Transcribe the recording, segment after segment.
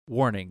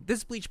Warning,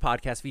 this Bleach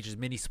podcast features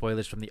many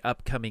spoilers from the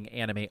upcoming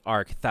anime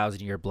arc 1000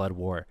 Year Blood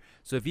War.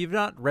 So if you've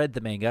not read the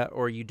manga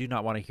or you do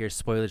not want to hear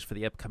spoilers for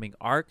the upcoming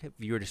arc,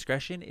 viewer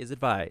discretion is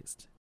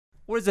advised.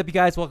 What is up, you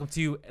guys? Welcome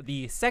to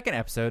the second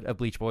episode of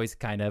Bleach Boys,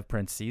 kind of,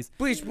 parentheses.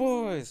 Bleach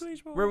Boys!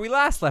 Where we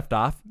last left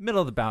off,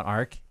 middle of the Bount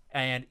arc,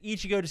 and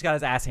Ichigo just got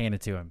his ass handed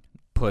to him.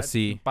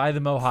 Pussy. By the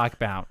Mohawk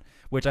Bount,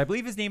 which I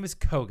believe his name is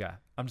Koga.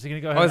 I'm just going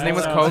to go ahead Oh, his name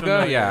was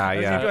Koga? Yeah, I'm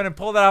just going to go yeah. ahead and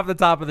pull that off the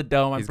top of the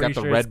dome. He's got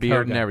the red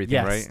beard and everything,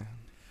 yes. right?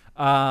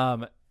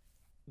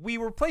 We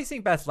were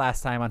placing bets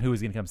last time on who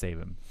was going to come save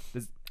him.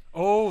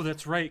 Oh,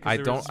 that's right. I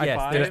don't.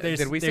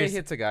 Did we say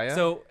Hitsugaya?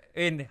 So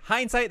in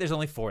hindsight, there's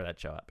only 4 that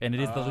show up, and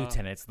it is the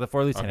lieutenants, the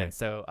 4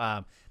 lieutenants. Okay.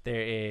 So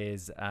there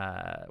is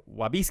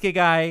Wabisuke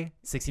guy,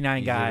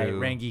 69 guy,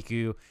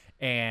 Rangiku,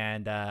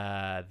 and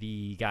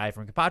the guy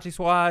from Kapachi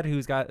Squad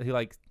who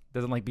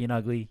doesn't like being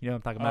ugly. You know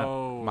what I'm talking about?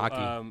 Oh,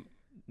 Maki.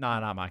 No,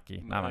 not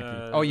Maki. Not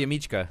Maki.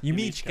 Yamichika.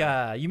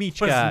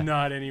 Yamichika. Was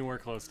not anywher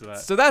close to that.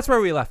 So that's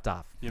where we left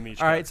off.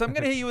 Yamichika. All right, so I'm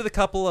going to hit you with a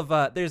couple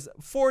of there's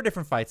 4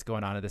 different fights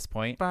going on at this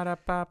point. There's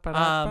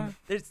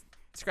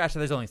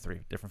only 3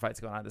 different fights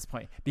going on at this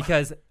point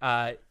because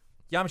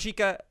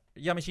Yamashika,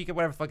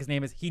 whatever the fuck his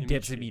name is, he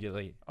dips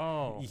immediately.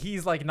 Oh.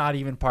 He's like not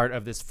even part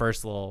of this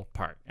first little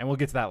part, and we'll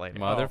get to that later.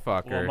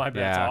 Motherfucker. Well, my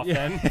bet's off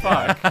Yeah. then.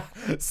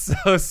 Fuck.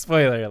 So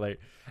spoiler alert.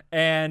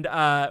 And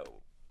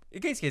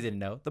in case you guys didn't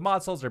know, the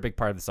mod souls are a big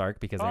part of this arc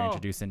because they're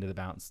introduced into the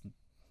bounce,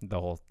 the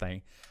whole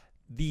thing.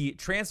 The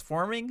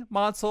transforming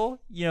mod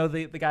soul, you know,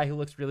 the guy who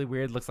looks really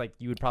weird, looks like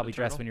you would probably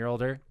dress when you're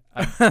older.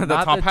 The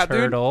not top the hat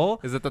turtle.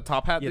 dude? Is it the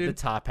top hat dude? Yeah, the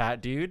top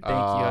hat dude. Thank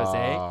you,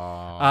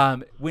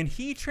 Jose. When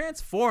he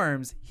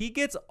transforms, he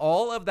gets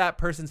all of that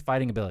person's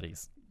fighting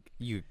abilities.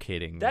 You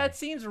kidding me? That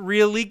seems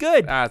really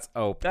good. That's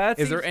OP.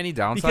 Is there any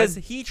downside? Because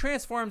he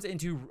transforms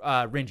into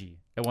Renji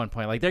at one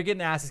point. Like, they're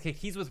getting asses kicked.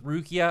 He's with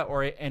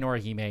Rukia and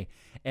Orihime,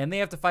 and they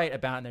have to fight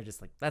about, and they're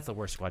just like, that's the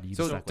worst squad you've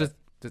stuck with.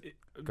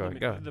 Go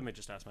ahead. Let me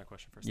just ask my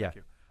question first. Yeah. Thank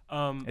you.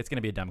 It's going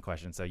to be a dumb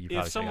question, so you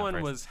probably if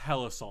someone was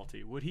hella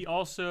salty, would he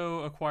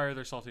also acquire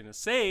their saltiness?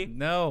 Say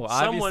no,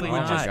 someone obviously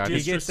would not. just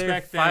He gets their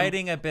disrespect them.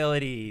 fighting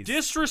abilities.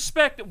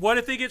 Disrespect. What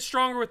if they get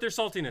stronger with their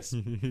saltiness?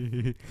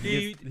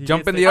 He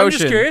Jump gets in the I'm ocean.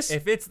 just curious.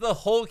 If it's the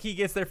Hulk, he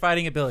gets their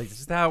fighting abilities.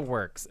 This is how it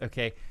works,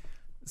 okay?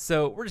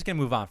 So we're just going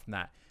to move on from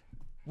that.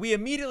 We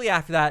immediately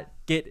after that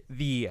get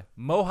the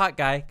Mohawk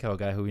guy,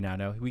 Koga, who we now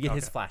know. We get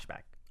his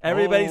flashback.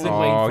 Everybody's been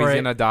waiting for he's it.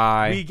 gonna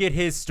die. We get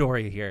his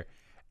story here.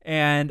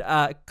 And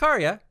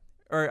Karya,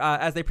 or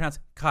as they pronounce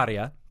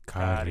Karya.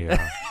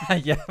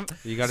 Yeah.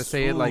 You gotta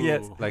say it like,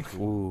 Yes.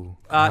 ooh.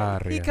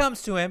 He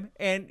comes to him,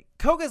 and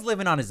Koga's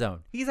living on his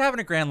own. He's having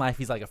a grand life.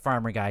 He's like a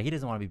farmer guy. He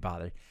doesn't want to be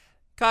bothered.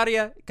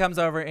 Karya comes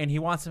over, and he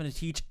wants him to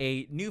teach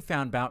a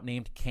newfound bout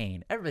named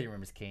Kane. Everybody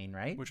remembers Kane,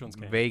 right? Which one's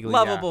Kane? Vaguely,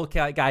 Lovable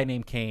guy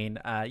named Kane.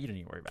 You don't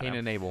need to worry about Cain him.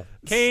 and Abel.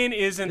 Kane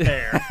isn't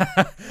there.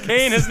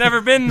 Kane has never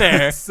been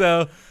there.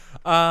 So,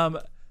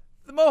 the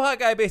Mohawk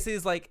guy basically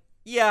is like,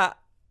 yeah,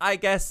 I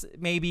guess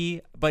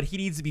maybe, but he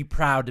needs to be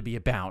proud to be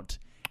a Bount.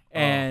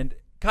 And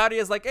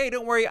Karya's like, hey,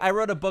 don't worry, I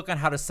wrote a book on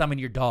how to summon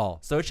your doll.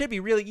 So it should be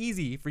really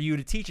easy for you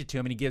to teach it to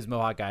him. And he gives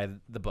Mohawk guy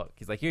the book.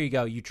 He's like, here you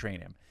go, you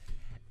train him.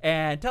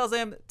 And tells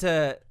him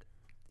to...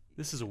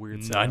 This is a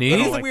weird setup. It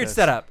is a weird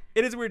setup.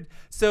 It is weird.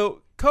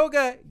 So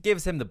Koga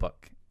gives him the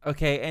book,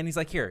 okay? And he's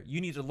like, here, you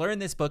need to learn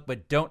this book,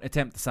 but don't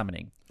attempt the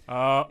summoning.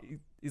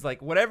 He's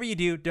like, whatever you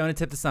do, don't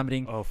attempt the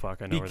summoning. Oh,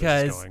 fuck, I know where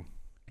this is going.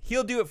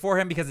 He'll do it for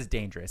him because it's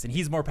dangerous. And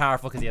he's more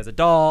powerful because he has a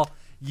doll.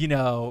 You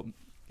know,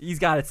 he's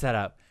got it set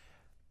up.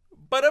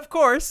 But of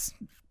course,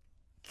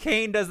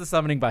 Kane does the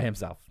summoning by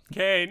himself.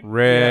 Kane.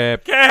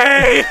 Rip.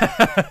 Kane.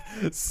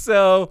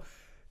 So,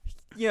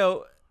 you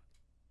know,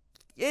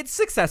 it's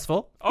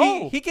successful.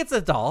 Oh. He gets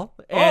a doll,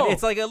 and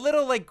it's like a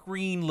little like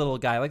green little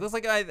guy. Like looks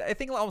like I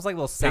think almost like a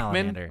little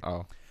salamander.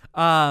 Oh.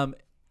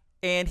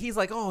 And he's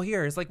like, oh,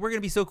 here. It's like, we're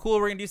going to be so cool.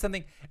 We're going to do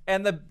something.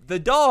 And the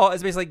doll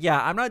is basically like,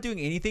 yeah, I'm not doing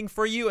anything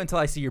for you until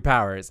I see your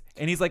powers.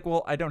 And he's like,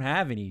 well, I don't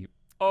have any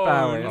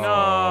powers.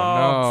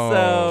 No.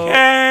 So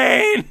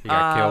Kane. He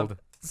got killed.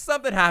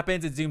 Something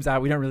happens. It zooms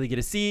out. We don't really get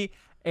to see.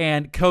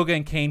 And Koga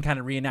and Kane kind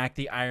of reenact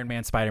the Iron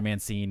Man Spider-Man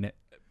scene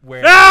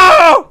where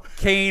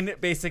Kane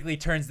basically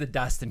turns the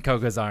dust in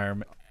Koga's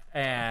arm.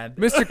 And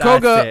Mr.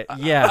 Koga,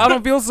 yeah. I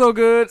don't feel so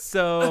good.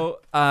 So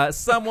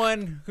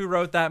someone who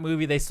wrote that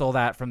movie, they stole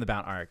that from the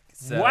Bount arc.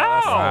 So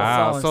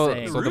Wow. that's all I'm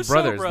saying. So the Russo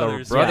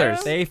brothers.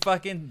 brothers. They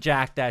fucking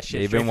jacked that shit.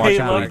 They've straight been from They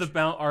watching the love Bount the arc.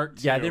 Bount arc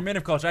too. Yeah, they're men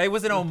of culture. It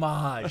was an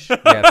homage.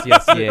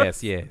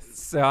 yes.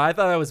 So I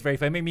thought that was very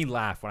funny. It made me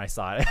laugh when I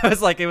saw it.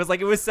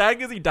 It was sad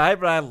because he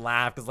died, but I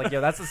laughed because like, yo,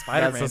 that's the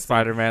Spider-Man. That's the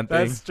Spider-Man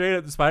thing. That's straight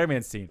up the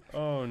Spider-Man scene.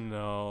 Oh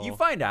no. You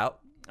find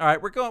out. All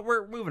right,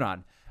 we're moving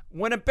on.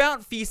 When a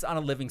Bount feasts on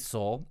a living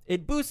soul,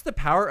 it boosts the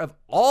power of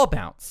all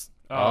Bounts.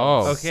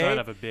 Oh. Okay. Son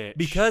of a bitch.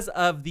 Because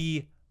of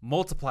the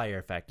multiplier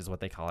effect is what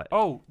they call it.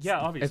 Oh, yeah,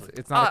 obviously.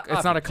 It's not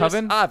a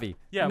coven. Avi.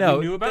 Yeah, no,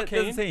 we knew about that Kane,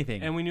 doesn't say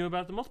anything. and we knew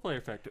about the multiplier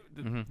effect.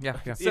 Yeah.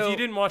 If So- you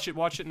didn't watch it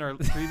in our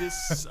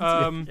previous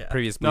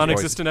Previous Bleach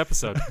non-existent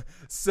episode.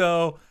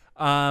 So,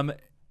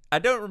 I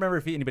don't remember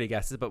if anybody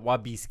guesses, but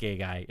Wabisuke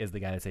guy is the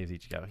guy that saves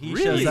Ichigo. He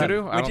Really? shows up,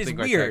 Izuru? I which don't is think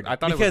I weird checked. I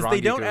thought it was because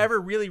they don't Rangiku. ever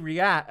really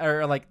react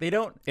or like they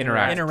don't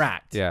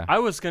Interact. Yeah. I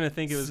was gonna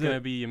think it was So- gonna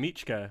be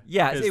Yamichka.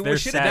 Yeah, 'cause it they're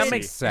should have been, sassy.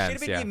 makes sense, It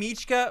should have been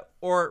Yamichika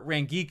or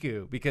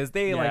Rangiku because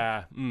they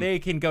Yeah, they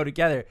can go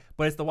together.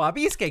 But it's the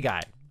Wabisuke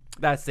guy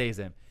that saves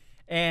him.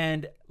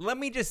 And let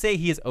me just say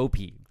he is OP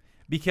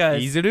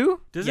because Izuru?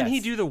 Doesn't he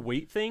Yes. do the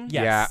weight thing?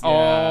 Yes. Yeah. Yeah.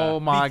 Oh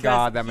my because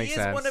god, that makes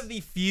sense. He is one of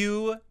the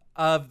few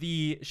of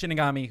the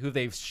Shinigami who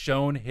they've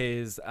shown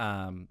his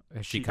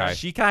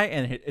Shikai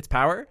and its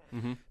power,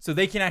 so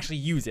they can actually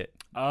use it.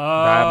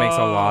 Oh, That makes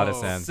a lot of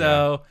sense.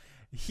 So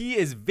he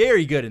is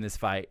very good in this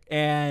fight,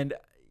 and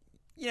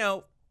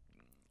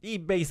he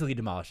basically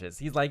demolishes.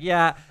 He's like,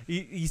 yeah,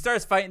 he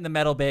starts fighting the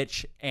metal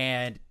bitch,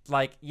 and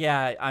like,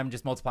 yeah, I'm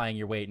just multiplying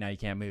your weight. Now you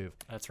can't move.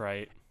 That's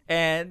right.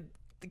 And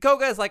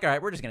Koga's like, all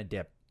right, we're just gonna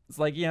dip. It's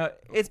like,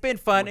 it's been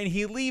fun, and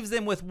he leaves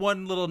them with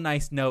one little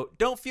nice note.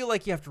 Don't feel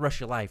like you have to rush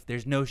your life.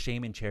 There's no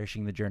shame in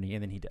cherishing the journey,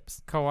 and then he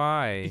dips.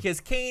 Kawaii. Because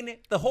Kane,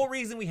 the whole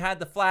reason we had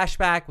the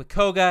flashback with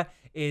Koga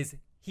is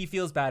he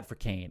feels bad for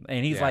Kane.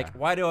 And he's Yeah. like,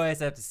 why do I always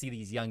have to see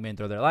these young men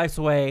throw their lives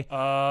away?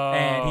 Oh.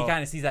 And he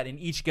kind of sees that in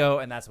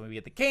Ichigo, and that's when we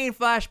get the Kane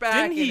flashback.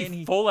 Didn't and he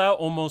then full out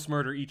almost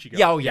murder Ichigo?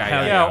 Yeah, oh yeah,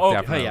 hell yeah. Oh,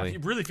 definitely. He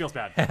really feels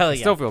bad. Hell It yeah.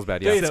 still feels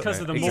bad. Yeah. It's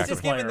 'cause of the He's just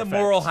multiplier giving the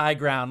effect. moral high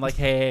ground, like,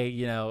 hey,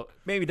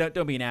 maybe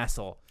don't be an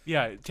asshole.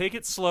 Yeah, take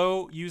it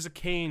slow. Use a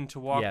cane to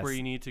walk Yes. where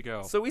you need to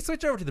go. So we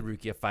switch over to the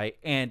Rukia fight,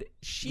 and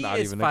she Not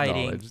is even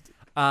fighting acknowledged.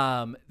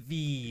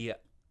 the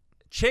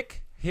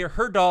chick.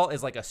 Her doll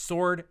is like a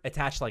sword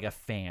attached to like a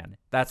fan.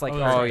 That's like Oh,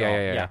 her oh, doll.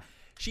 yeah.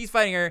 She's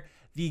fighting her.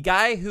 The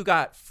guy who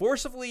got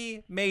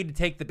forcibly made to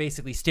take the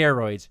basically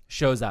steroids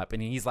shows up,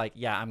 and he's like,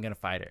 "Yeah, I'm gonna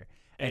fight her."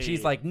 And she's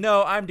Hey. like,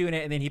 "No, I'm doing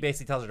it." And then he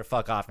basically tells her to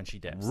fuck off, and she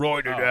dips.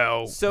 Right it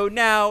out. So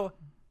now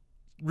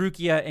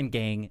Rukia and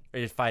gang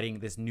are fighting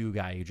this new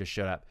guy who just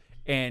showed up.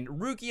 And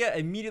Rukia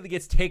immediately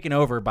gets taken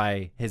over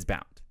by his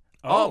bound.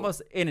 Oh.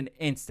 Almost in an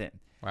instant.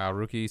 Wow,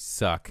 rookies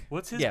suck.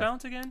 What's his Yeah.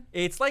 mount again?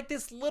 It's like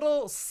this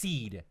little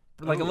seed,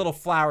 like a Ooh. little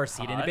flower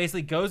seed, and it Hot.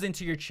 basically goes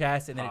into your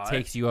chest, and then Hot. it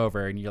takes you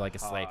over, and you're like a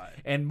slave. Hot.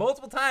 And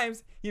multiple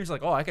times, he was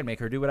like, "Oh, I can make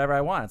her do whatever I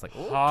want." It's like,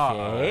 Hot.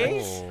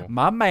 okay, Oh.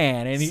 my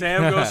man. And he,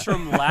 Sam goes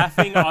from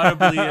laughing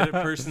audibly at a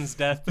person's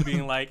death to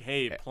being like,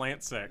 "Hey,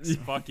 plant sex,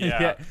 fuck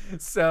yeah."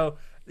 So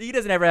he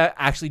doesn't ever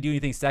actually do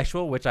anything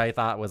sexual, which I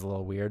thought was a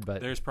little weird,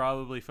 but There's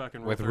probably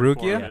fucking With referred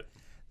Rukia? for it.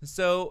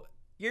 so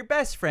your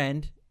best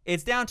friend,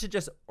 it's down to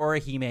just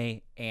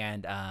Orihime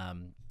and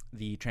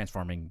the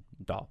transforming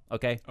doll.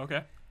 Okay,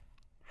 Okay.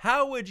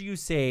 how would you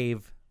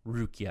save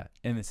Rukia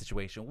in this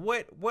situation?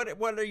 What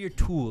are your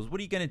tools? What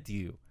are you gonna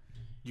do?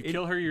 You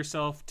kill her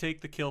yourself.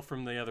 Take the kill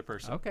from the other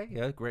person. Okay,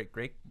 yeah, great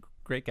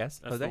guess.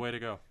 That's the way to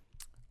go.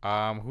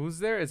 Who's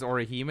there? Is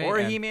Orihime?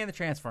 Orihime and the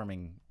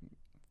transforming.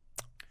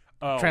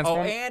 Oh, Transform-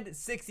 Oh, and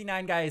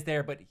 69 guy is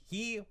there, but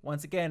he,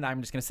 once again,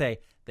 I'm just gonna say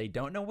they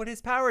don't know what his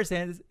powers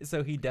is,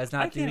 so he does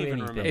not I do can't even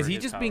anything. remember. Is he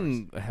his just powers.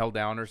 being held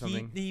down or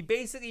something? He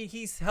basically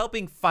he's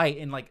helping fight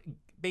and like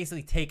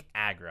basically take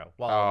aggro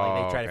while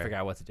like, they try to okay. figure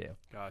out what to do.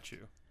 got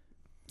you.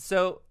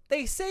 So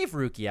they save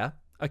Rukia,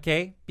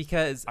 okay,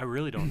 because I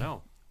really don't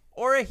know.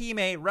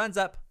 Orihime runs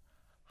up,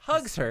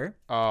 hugs her,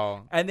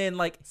 Oh. and then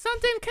like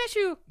Something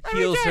cashew.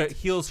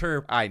 heals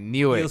her I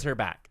knew it.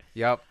 back.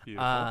 Yep.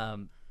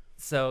 Beautiful.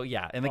 So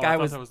yeah, and the Oh, I guy thought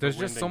was that the There's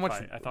just so winding much.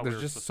 fight. I thought we There's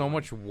were just supposed so to-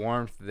 much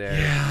warmth there.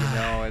 You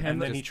know, And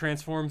then just- he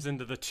transforms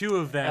into the two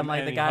of them. and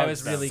like the he guy hugs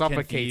was them. really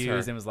Suffocates confused her.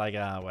 and was like,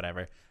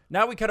 whatever.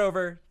 Now we cut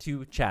over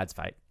to Chad's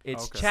fight.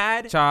 It's Okay.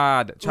 Chad,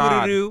 Chad.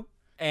 Ururu,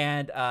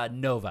 and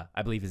Nova,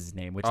 I believe is his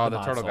name, which is Oh, the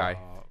the turtle mod guy.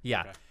 soul. Oh,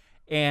 Yeah. okay.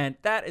 And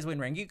that is when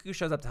Rangiku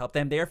shows up to help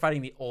them. They are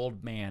fighting the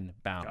old man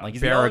bound. Got Like it.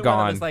 he's the only one that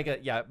Baragon. looks like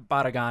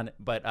Baragon,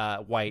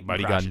 but white and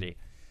Baragon. crotchety.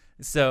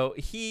 So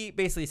he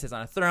basically sits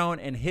on a throne,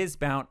 and his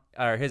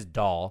his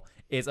doll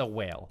is a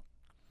whale.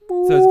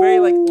 So it's very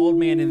like old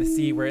man in the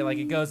sea, where like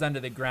it goes under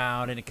the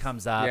ground and it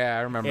comes up. Yeah,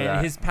 I remember and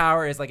that. his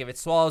power is like if it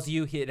swallows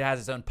you, it has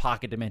its own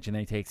pocket dimension that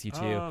he takes you to.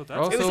 Oh, that's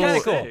Also- It was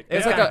kinda cool. sick. It was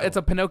It's like kinda it's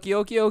a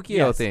Pinocchio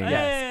Yes. thing.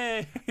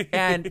 Yeah. Hey!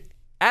 And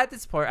at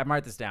this point, I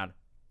marked this down.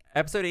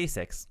 Episode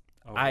 86.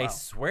 Oh, I wow.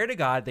 swear to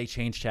God, they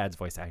changed Chad's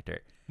voice actor.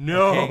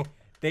 No. Okay?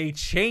 They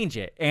change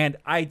it. And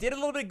I did a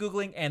little bit of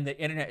Googling, and the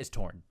internet is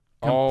torn.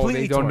 Oh,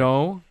 Completely they don't torn.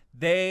 know.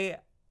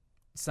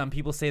 Some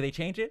people say they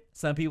change it.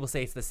 Some people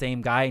say it's the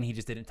same guy and he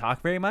just didn't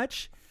talk very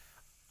much.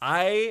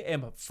 I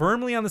am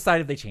firmly on the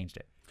side of they changed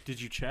it. Did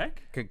you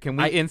check? Can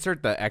we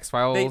insert the X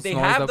Files? They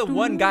have the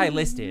one guy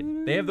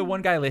listed. They have the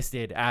one guy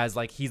listed as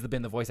like he's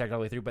been the voice actor all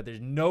the way through, but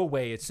there's no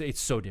way it's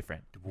so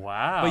different.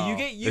 Wow. But you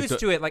get used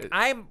to it. Like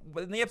I'm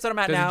in the episode I'm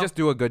at Does now. he just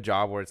do a good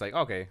job where it's like,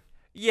 okay,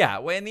 Yeah,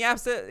 well, in the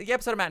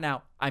episode I'm at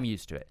now, I'm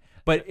used to it.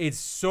 But it's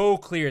so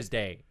clear as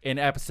day in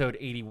episode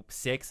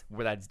 86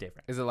 where that's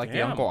different. is it like the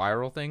Damn. Uncle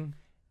Iroh thing?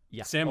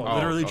 Yeah. Sam Oh,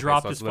 literally okay,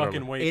 dropped so his it's literally-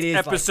 fucking weight. It is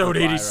like Episode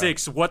Uncle Iroh.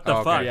 86. What the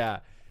Okay. fuck? yeah.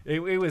 It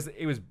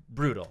was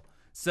brutal.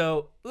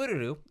 So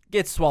Ururu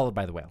gets swallowed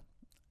by the whale.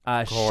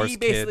 course, She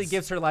basically kids.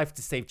 gives her life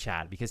to save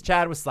Chad because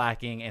Chad was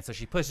slacking, and so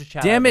she pushes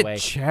Chad Damn out of it, the way.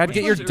 Chad!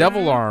 Get your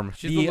devil arm.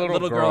 She's the the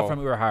little girl from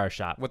Urahara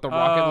shop. with the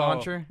rocket Oh.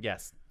 launcher.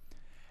 Yes.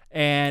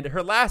 And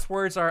her last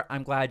words are,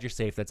 "I'm glad you're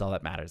safe. That's all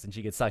that matters." And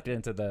she gets sucked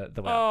into the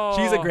well. Oh.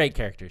 She's a great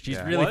character. She's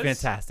Yeah. really Was?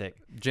 fantastic.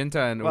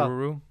 Jinta and Well-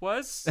 Uru.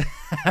 Was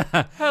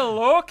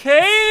hello,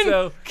 Kane.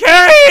 So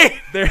Kane.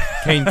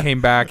 Kane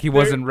came back. He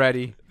wasn't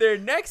ready. their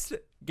next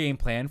game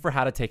plan for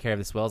how to take care of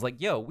this whale is like,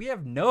 yo, we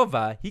have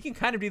Nova. He can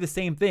kind of do the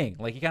same thing.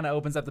 Like, he kind of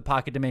opens up the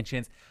pocket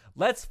dimensions.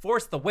 Let's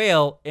force the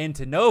whale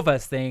into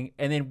Nova's thing,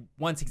 and then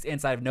once he's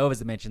inside of Nova's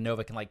dimension,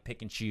 Nova can like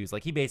pick and choose.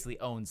 Like, he basically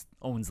owns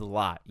the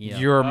lot. You know?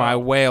 You're my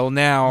whale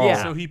now.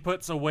 Yeah. So he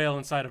puts a whale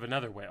inside of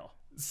another whale.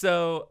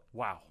 So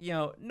Wow.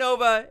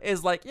 Nova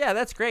is like, yeah,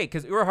 that's great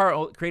because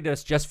Urahara created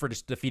us just for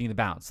just defeating the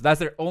bounce. So that's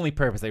their only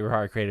purpose that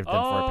Urahara created them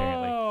for,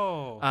 apparently.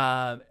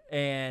 Oh.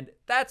 And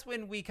that's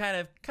when we kind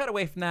of cut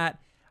away from that.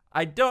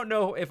 I don't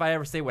know if I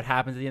ever say what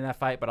happens at the end of that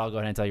fight, but I'll go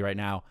ahead and tell you right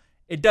now.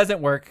 It doesn't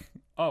work.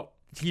 Oh.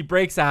 He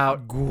breaks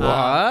out. What?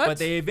 But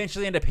they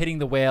eventually end up hitting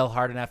the whale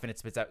hard enough, and it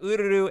spits out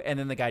Ururu, and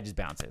then the guy just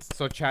bounces.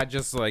 So Chad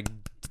just like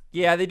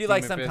Yeah, they do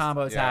like Demon some fist,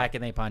 combo yeah. attack,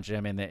 and they punch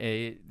him, and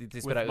they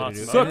spit With out Ururu.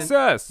 Matsumoto. And then-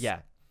 success. Yeah.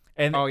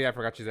 And Oh yeah, I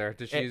forgot she's there.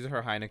 Did she use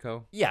her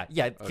Heineko? yeah,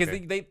 because Okay.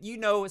 they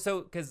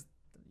because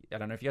I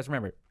don't know if you guys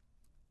remember,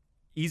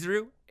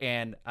 Izuru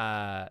and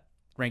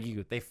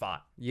Rengiku, they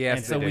fought. Yes,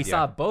 and so they we did,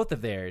 saw yeah. both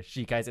of their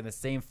Shikais in the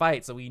same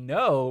fight, so we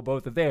know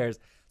both of theirs.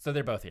 So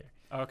they're both here.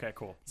 Okay.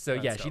 Cool. So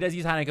That's yeah, she dope. does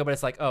use Hanako, but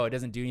it's like, oh, it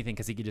doesn't do anything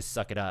because he could just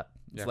suck it up.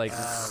 It's Yeah. like,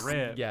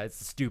 Rip. yeah,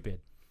 it's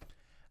stupid.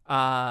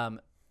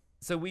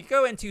 So we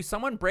go into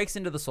someone breaks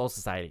into the Soul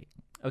Society,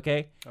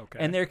 okay? Okay.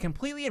 And they're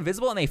completely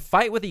invisible, and they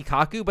fight with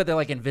Ikaku, but they're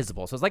like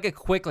invisible. So it's like a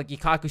quick, like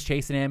Ikaku's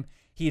chasing him.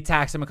 He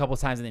attacks him a couple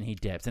times, and then he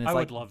dips. And it's I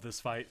like, would love this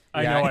fight.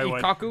 I Yeah, know I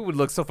would. Ikaku would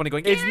look so funny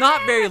going. it's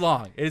not very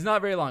long. It is not a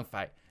very long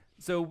fight.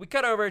 So we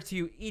cut over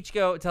to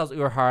Ichigo tells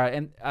Urahara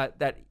and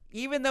that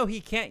even though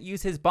he can't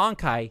use his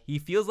Bankai, he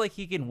feels like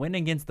he can win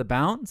against the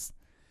bounce,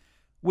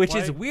 which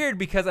is What? weird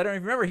because I don't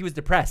even remember he was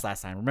depressed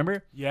last time.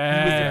 Remember? He was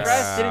Yes.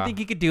 depressed, didn't think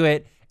he could do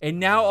it, and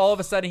now all of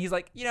a sudden he's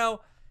like,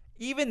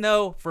 even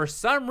though for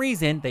some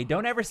reason they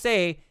don't ever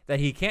say that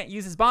he can't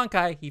use his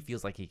Bankai, he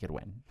feels like he could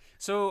win.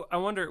 So I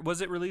wonder,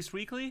 was it released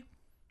weekly?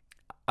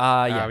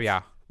 Yeah.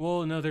 Yeah.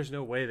 Well, no, there's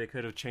no way they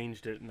could have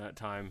changed it in that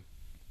time.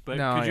 But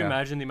No, could you yeah.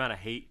 imagine the amount of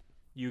hate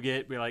you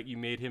get? Be like, you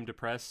made him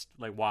depressed.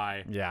 Like,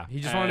 why? Yeah.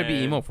 He just wanted to be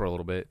emo for a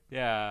little bit.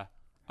 Yeah.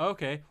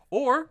 Okay.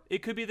 Or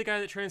it could be the guy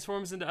that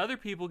transforms into other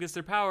people, gets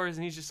their powers,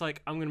 and he's just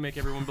like, I'm gonna make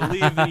everyone believe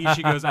that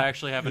Ichigo's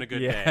actually having a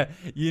good Yeah, day.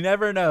 you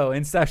never know.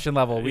 Inception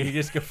level. We can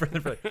just go further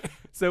and further.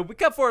 So we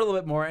cut forward a little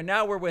bit more, and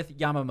now we're with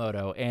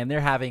Yamamoto, and they're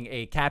having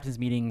a captain's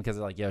meeting because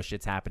they're like, yo,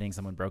 shit's happening.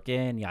 Someone broke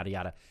in, yada,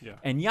 yada. Yeah.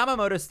 And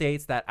Yamamoto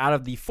states that out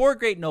of the 4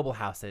 great noble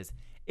houses,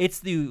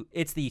 it's the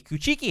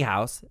Kuchiki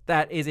house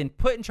that is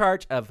put in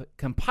charge of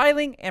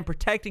compiling and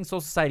protecting Soul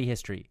Society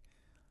history.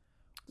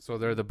 So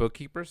they're the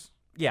bookkeepers.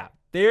 Yeah,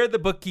 they're the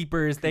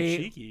bookkeepers.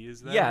 Kuchiki,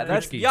 is that Yeah, right?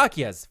 that's Kuchiki.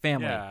 Yakuya's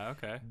family. Yeah,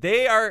 okay.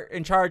 They are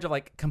in charge of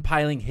like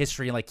compiling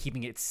history and like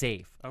keeping it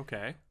safe,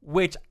 Okay.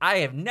 which I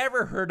have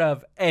never heard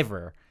of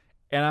ever.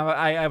 And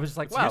I was just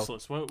like, It's wow.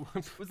 useless. What,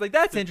 I was like,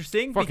 that's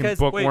interesting Fucking because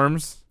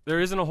bookworms. there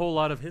isn't a whole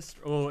lot of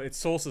history. Well, it's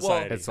Soul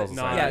Society. It's Soul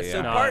not- Society, yeah,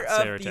 so not part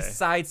of Sarate. the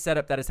side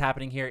setup that is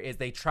happening here is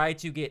they try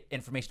to get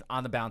information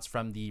on the bounce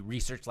from the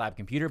research lab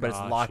computer, but it's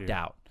Got locked you.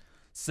 out.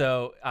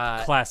 So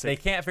Classic. they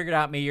can't figure it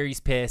out. Mayuri's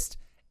pissed.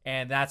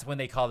 And that's when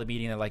they call the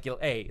meeting. They're like,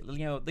 hey,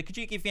 the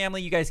Kuchiki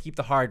family, you guys keep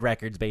the hard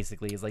records,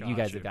 basically. It's like, you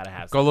guys Gotcha. have got to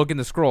have Go look in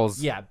the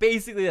scrolls. Yeah,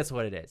 basically that's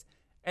what it is.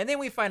 And then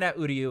we find out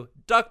Uryu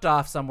ducked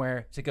off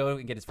somewhere to go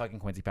and get his fucking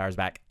Quincy powers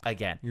back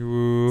again.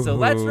 So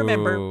let's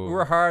remember,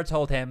 Urahara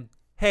told him,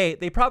 hey,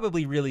 they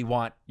probably really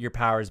want your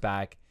powers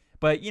back,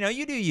 but, you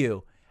do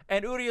you.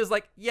 And Uryu's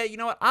like, yeah, you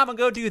know what? I'm going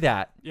to go do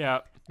that. Yeah.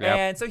 Yep.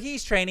 And so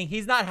he's training.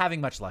 He's not having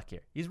much luck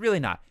here. He's really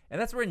not. And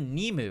that's where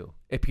Nemu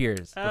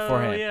appears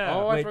before him. yeah.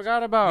 Oh, I Which-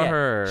 forgot about Yeah,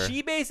 her.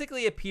 She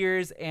basically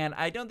appears, and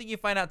I don't think you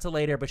find out till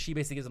later, but she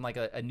basically gives him like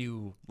a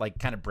new like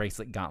kind of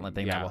bracelet gauntlet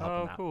thing that Yeah. will help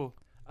Oh, him out. cool.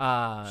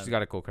 She's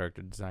got a cool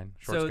character design.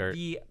 Short So skirt.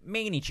 the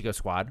main Ichigo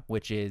squad,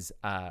 which is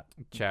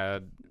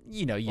Chad.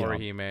 Orihime,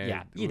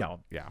 Orihime.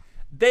 Yeah.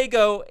 they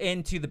go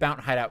into the Bount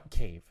Hideout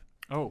cave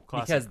Oh,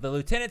 classic. because the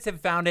lieutenants have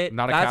found it.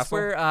 Not a That's castle?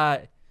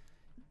 where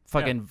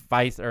fucking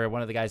Vice or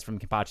one of the guys from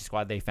Kenpachi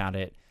squad, they found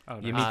it. Oh,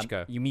 no.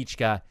 Yumichika.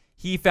 Yumichika.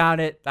 He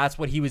found it. That's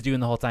what he was doing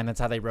the whole time. That's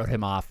how they wrote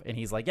him off. And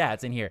he's like, yeah,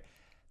 it's in here.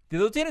 The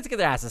lieutenants get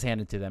their asses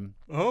handed to them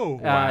Oh.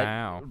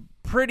 Wow.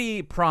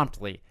 pretty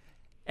promptly.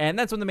 And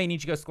that's when the main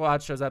Ichigo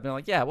squad shows up and they're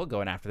like, yeah, we'll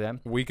go in after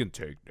them. We can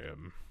take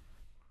them.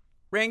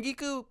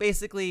 Rangiku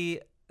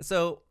basically,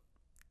 so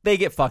they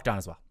get fucked on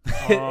as well.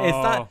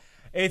 Oh.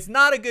 It's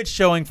not a good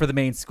showing for the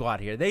main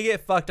squad here. They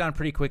get fucked on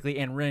pretty quickly,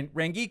 and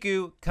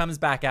Rangiku comes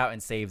back out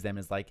and saves them.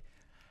 Is like,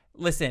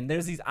 listen,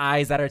 there's these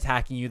eyes that are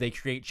attacking you. They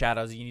create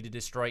shadows. You need to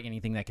destroy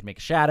anything that can make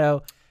a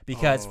shadow,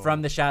 because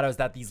from the shadows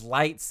that these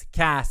lights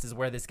cast is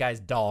where this guy's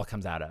doll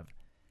comes out of,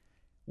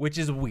 which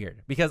is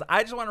weird. Because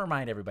I just want to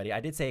remind everybody, I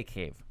did say a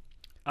cave.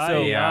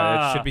 So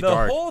Yeah, it should be the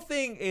dark. whole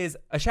thing is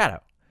a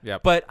shadow.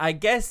 Yep. But I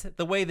guess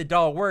the way the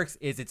doll works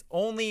is it's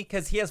only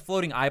because he has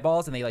floating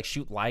eyeballs and they like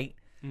shoot light.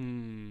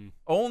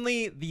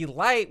 Only the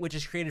light, which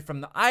is created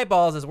from the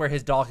eyeballs, is where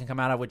his doll can come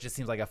out of, which just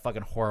seems like a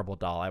fucking horrible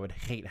doll. I would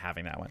hate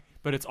having that one.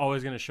 But it's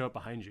always going to show up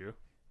behind you.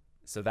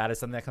 So that is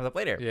something that comes up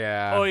later.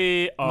 Yeah. Oh,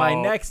 yeah. My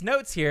next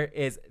notes here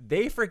is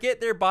they forget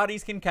their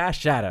bodies can cast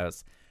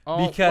shadows.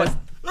 Oh, Because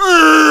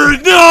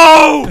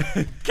No!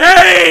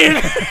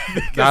 Kane!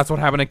 That's what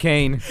happened to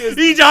Kane.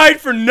 He died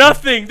for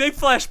nothing. They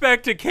flash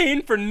back to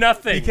Kane for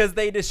nothing. because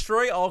they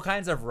destroy all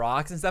kinds of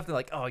rocks and stuff. They're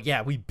like, oh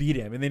yeah, we beat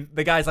him. And then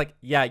the guy's like,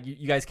 yeah,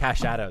 you guys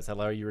cast shadows.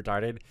 Hello, are you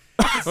retarded?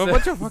 Well, a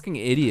bunch of fucking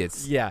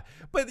idiots. Yeah.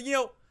 But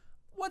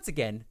once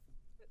again,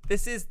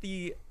 this is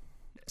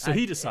So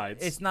he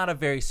decides. it's not a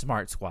very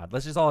smart squad.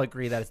 Let's just all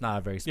agree that it's not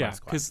a very smart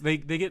squad. because they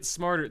get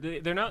smarter.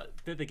 They're not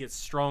that they get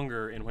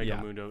stronger in Hueco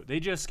Yeah. Mundo. They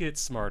just get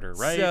smarter,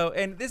 right? So,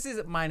 and this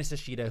is minus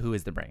Ashita, who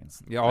is the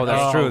brains. Yeah, oh,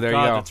 that's true. There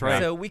God, you go. that's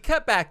right. So we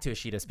cut back to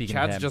Ashita speaking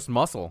of Chad's him. just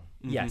muscle.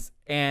 Yes.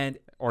 And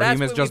Or that's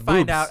Nemu's when just we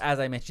find boobs. out, as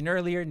I mentioned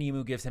earlier,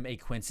 Nemu gives him a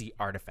Quincy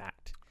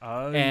artifact.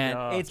 Oh, And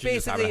yeah. it's Did you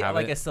just happen to basically have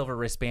like it? a silver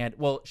wristband.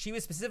 Well, she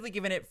was specifically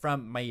given it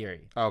from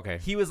Mayuri. Okay.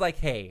 He was like,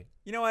 hey,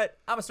 you know what?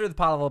 I'm going to stir the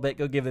pot a little bit.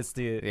 Go give this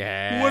to...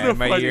 Yeah. What a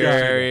fun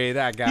Mayuri,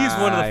 that guy. He's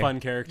one of the fun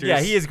characters. Yeah,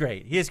 he is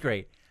great. He is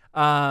great.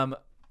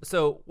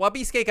 So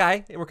Wabisuke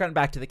guy, we're cutting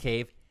back to the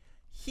cave.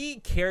 He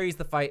carries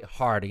the fight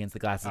hard against the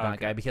Glasses Bound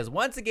Okay. guy because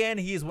once again,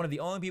 he is one of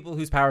the only people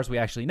whose powers we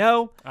actually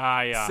know.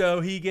 Yeah.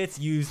 So he gets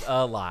used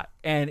a lot.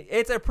 And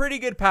it's a pretty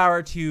good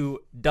power to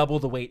double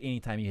the weight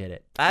anytime you hit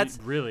it. That's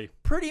really.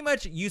 pretty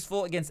much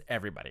useful against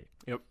everybody.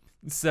 Yep.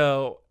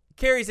 So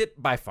carries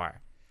it by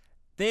far.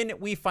 Then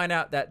we find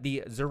out that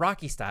the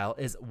Zaraki style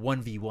is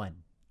 1v1.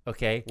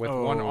 Okay? With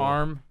one Oh.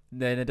 arm.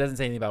 Then it doesn't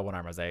say anything about one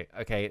arm, Jose.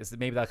 Okay, so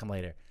maybe that'll come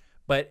later.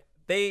 But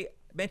they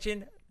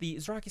mention the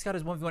Zaraki squad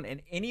is 1v1,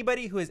 and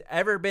anybody who has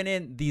ever been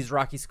in the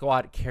Zaraki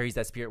squad carries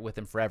that spirit with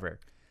them forever.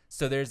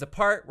 So there's a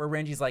part where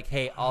Renji's like,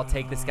 hey, I'll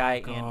take this guy.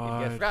 And if you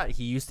guys forgot,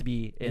 he used to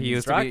be in the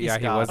Zaraki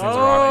squad. He was in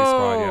Zaraki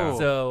squad, yeah.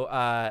 So,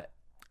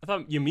 I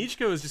thought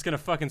Yamichika was just gonna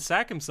fucking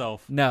sack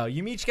himself. no,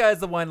 Yumichika is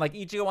the one, like,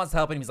 Ichigo wants to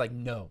help him. He's like,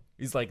 no.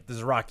 He's like, the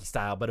Zaraki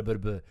style,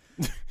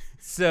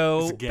 So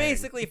It's a gang.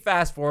 basically,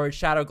 fast forward,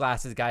 Shadow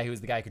Glasses guy,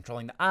 who's the guy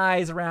controlling the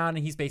eyes around,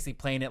 and he's basically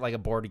playing it like a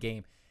board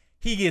game.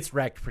 He gets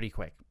wrecked pretty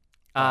quick.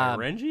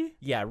 Renji?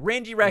 Yeah,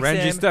 Renji wrecks him.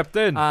 Renji stepped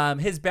in.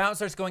 His bounce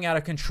starts going out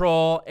of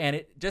control, and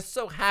it just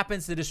so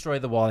happens to destroy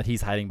the wall that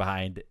he's hiding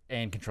behind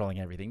and controlling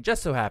everything.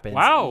 Just so happens.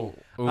 Wow.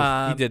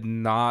 Oof, he did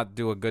not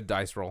do a good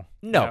dice roll.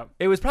 No, Yeah.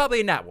 it was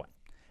probably a nat one.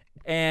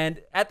 And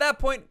at that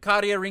point,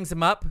 Kadia rings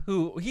him up,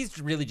 who he's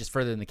really just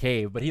further in the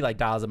cave, but he like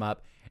dials him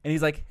up, and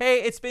he's like,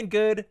 "Hey, it's been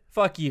good.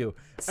 Fuck you."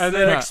 And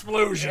then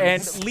explosions.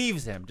 and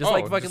leaves him, just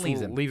like fucking just leaves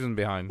him. Leaves him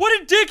behind.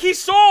 What a dick! He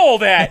saw all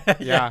that.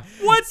 Yeah.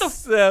 What the?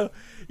 So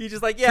he's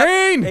just like, "Yeah."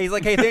 Kane! And he's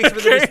like, "Hey,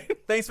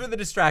 thanks for the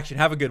distraction.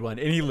 Have a good one."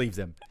 And he leaves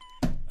him.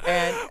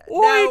 And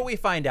now we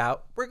find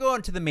out we're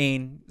going to the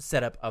main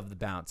setup of the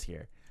bounce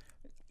here.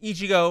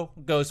 Ichigo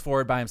goes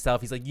forward by himself.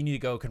 He's like, you need to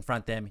go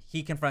confront them.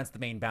 He confronts the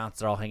main bounce.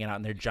 They're all hanging out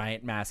in their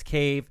giant mass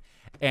cave.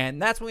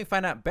 And that's when we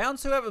find out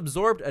bounce who have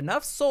absorbed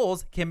enough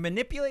souls can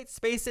manipulate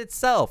space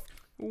itself.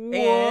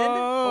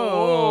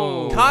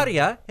 Whoa. And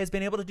Kadia has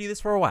been able to do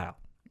this for a while.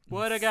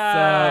 What a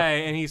guy!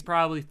 And he's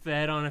probably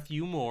fed on a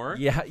few more.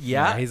 Yeah.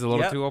 He's a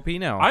little yep. too OP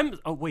now.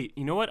 Oh wait,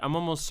 you know what? I'm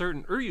almost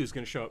certain Uryu's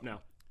gonna show up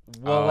now.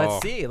 Well,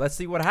 Oh. let's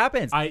see what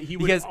happens. He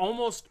would because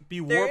almost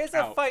be warped there is a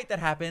out. fight that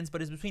happens,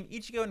 but it's between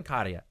Ichigo and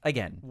Kadia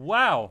again.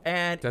 Wow.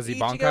 And Does he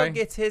Ichigo Bankai?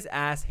 gets his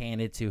ass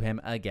handed to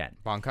him again.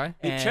 Bankai?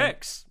 It And-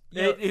 checks.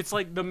 you know- It's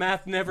like the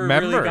math never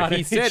really Remember, got he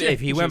any said if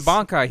he went changes.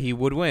 Bankai, he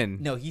would win.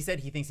 No, he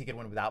said he thinks he could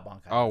win without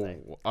Bankai. Oh, Jose.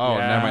 oh,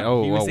 Yeah. never mind.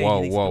 Oh, He was whoa, saying he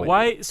whoa, thinks he whoa. could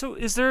Why? So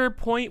is there a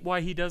point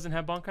why he doesn't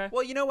have Bankai?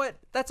 Well, you know what?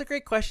 That's a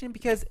great question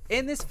because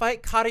in this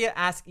fight, Kadia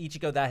asked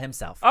Ichigo that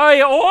himself. Oh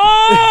yeah!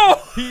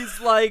 Oh! He's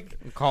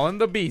like, Calling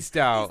the beast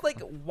out. he's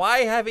like, why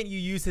haven't you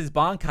used his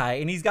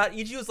Bankai? And he's got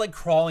Ichigo's like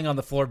crawling on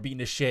the floor beating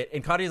his shit.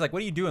 And Kadia's like,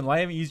 what are you doing? Why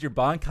haven't you used your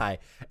Bankai?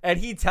 And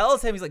he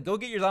tells him, he's like, go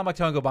get your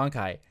Zanbakuto and go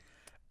Bankai.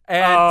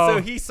 And Oh.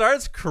 so he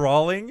starts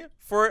crawling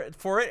for it,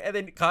 and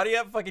then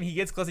Kadia he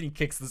gets close and he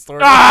kicks the store.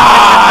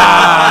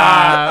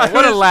 Ah,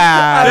 what a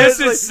lad. This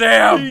is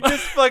Sam. He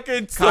just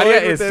fucking Kadia toyed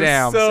with is him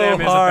Sam. so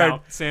Sam is hard.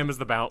 about. Sam is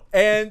the bout.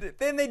 And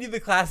then they do the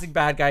classic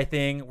bad guy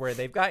thing where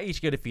they've got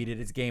Ichigo defeated.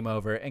 It's game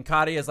over. And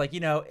Kadia's like,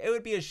 it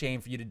would be a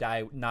shame for you to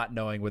die not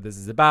knowing what this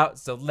is about.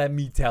 So let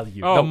me tell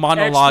you. Oh, The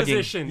monologuing.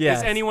 Exposition. Yes.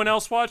 Is anyone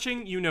else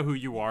watching? You know who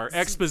you are.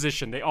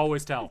 Exposition. They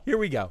always tell. Here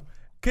we go.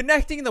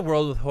 Connecting the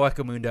world with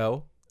Hueco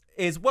Mundo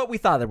is what we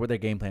thought what their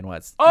game plan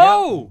was.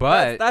 Oh!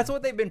 But That's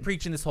what they've been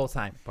preaching this whole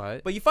time.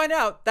 But- you find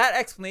out that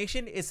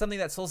explanation is something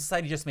that Soul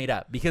Society just made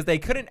up because they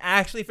couldn't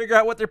actually figure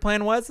out what their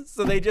plan was.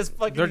 So they just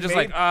fucking they're just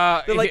made-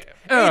 like, they're like,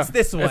 it's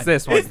this one. It's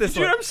this one. It's this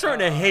Dude, one. I'm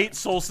starting to hate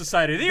Soul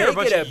Society. They are They a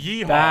bunch get of a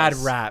yeehaws. bad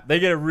rap. They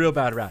get a real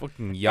bad rap.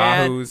 Fucking And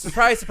yahoos.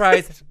 surprise,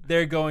 surprise,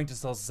 they're going to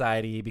Soul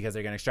Society because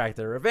they're going to extract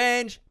their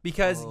revenge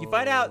because you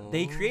find out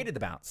they created the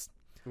bounce.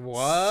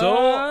 What?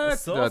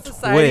 Soul The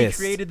Society twist.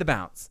 created the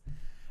bounce.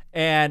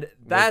 And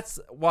that's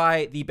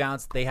why the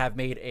bounce, they have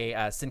made a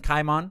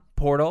Senkaimon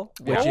portal,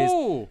 which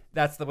is,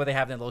 that's what they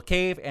have in a little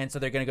cave. And so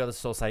they're going to go to the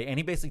Soul Society. And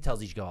he basically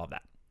tells Ichigo all of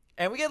that.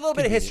 And we get a little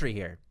bit of history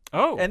here.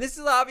 Oh. And this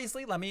is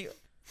obviously, let me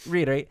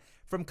reiterate,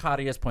 from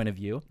Karia's point of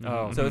view.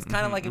 Oh. So it's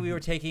kind of like if we were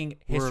taking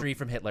history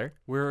from Hitler.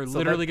 We're So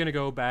literally going to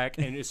go back,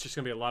 and it's just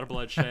going to be a lot of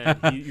bloodshed.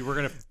 We're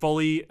going to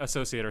fully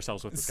associate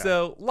ourselves with this guy.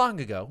 So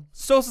long ago,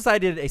 Soul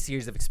Society did a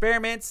series of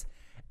experiments.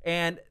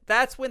 And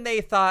that's when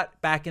they thought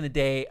back in the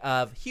day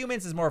of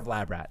humans as more of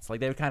lab rats. Like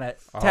they would kind of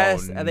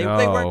test. And they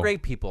weren't no.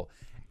 great people.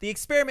 The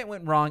experiment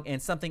went wrong and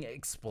something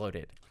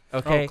exploded.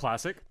 Okay. Oh,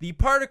 classic. The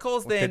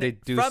particles then they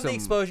do from some- the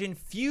explosion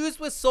fused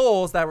with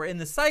souls that were in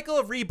the cycle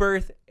of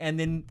rebirth, and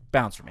then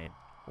bounce were made.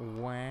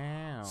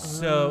 Wow.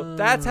 So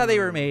that's how they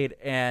were made.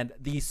 And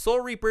the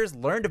Soul Reapers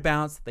learned to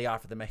bounce. They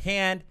offered them a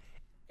hand,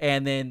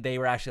 and then they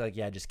were actually like,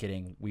 "Yeah, just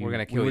kidding. We're gonna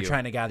we kill were you."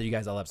 trying to gather you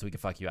guys all up so we could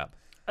fuck you up."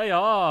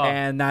 Hey-ya.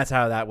 And that's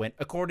how that went,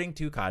 according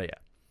to Kadia.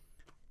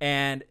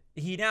 And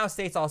he now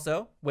states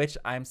also, which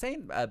I'm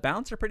saying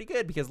bounce are pretty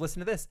good because listen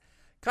to this.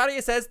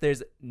 Kadia says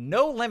there's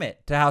no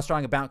limit to how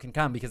strong a bounce can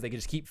come because they can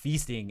just keep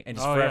feasting and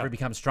just Oh, forever yeah.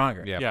 become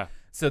stronger. Yeah. Yeah.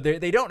 So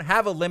they don't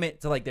have a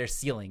limit to like their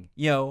ceiling,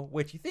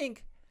 which you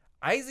think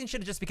Aizen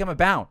should have just become a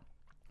bound.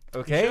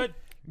 Okay? should.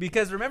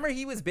 Because remember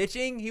he was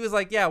bitching? He was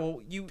like, yeah, well,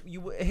 you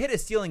hit a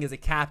ceiling as a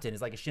captain,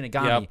 as like a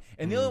Shinigami. Yep.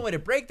 And the only way to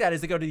break that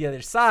is to go to the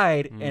other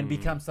side and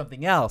become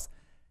something else.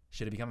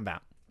 Should have become a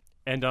bound.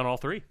 And on all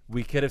three.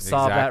 We could have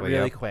solved that Exactly,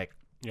 really yep. quick.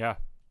 Yeah.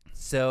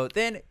 So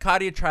then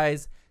Kadia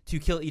tries to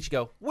kill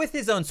Ichigo with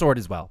his own sword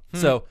as well.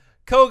 So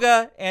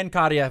Koga and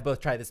Kadia have both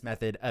tried this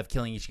method of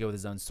killing Ichigo with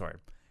his own sword.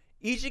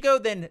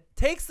 Ichigo then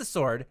takes the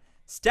sword,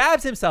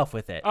 stabs himself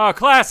with it, Oh,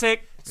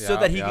 classic. so Yeah,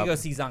 that he yeah. can go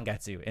see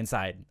Zangetsu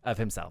inside of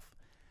himself.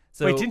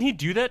 So, Wait, didn't he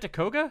do that to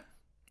Koga?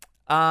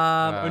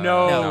 no,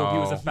 no, he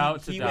was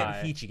about to he die.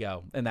 went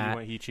Hichigo in that. He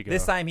went Hichigo.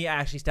 This time he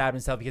actually stabbed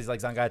himself because he's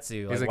like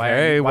Zangetsu. He's like, why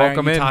 "Hey, why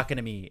welcome aren't you in." talking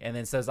to me? And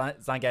then so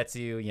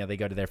Zangetsu, they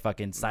go to their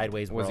fucking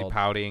sideways Was world. he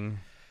pouting?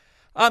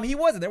 He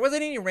wasn't. There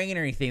wasn't any rain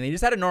or anything. They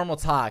just had a normal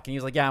talk, and he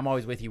was like, "Yeah, I'm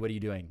always with you. What are you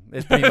doing?"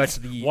 It's pretty much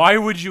the Why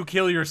would you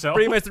kill yourself?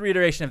 pretty much the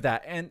reiteration of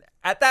that. And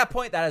at that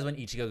point, that is when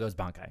Ichigo goes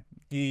Bankai.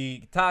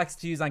 He talks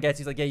to Zangetsu.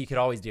 He's like, "Yeah, you could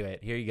always do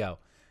it. Here you go."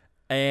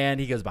 And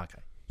he goes Bankai.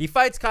 He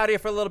fights Kadia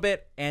for a little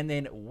bit, and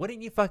then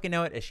wouldn't you fucking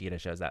know it, Ishida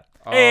shows up.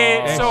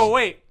 Hey, so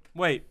wait,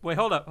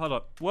 hold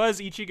up.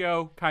 Was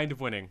Ichigo kind of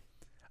winning?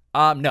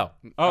 No.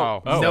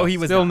 Oh. No, he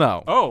was still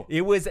not. no. Oh.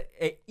 It was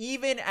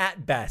even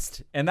at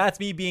best, and that's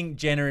me being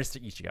generous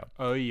to Ichigo.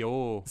 Oh,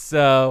 yo.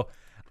 So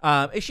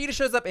Ishida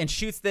shows up and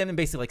shoots them and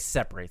basically like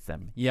separates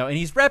them, and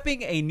he's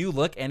repping a new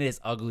look and it is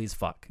ugly as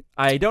fuck.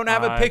 I don't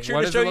have a picture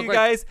what to does show it you look like?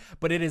 guys,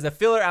 but it is a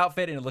filler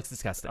outfit and it looks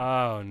disgusting.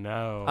 Oh,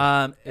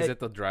 no. Is it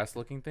the dress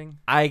looking thing?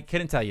 I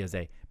couldn't tell you,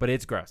 Jose, but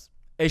it's gross.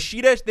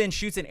 Ishida then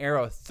shoots an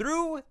arrow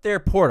through their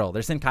portal,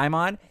 their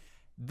Senkaimon,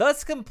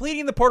 thus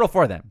completing the portal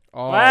for them.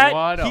 Oh, What?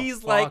 what a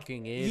He's like,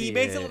 fucking he idiot.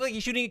 makes it look like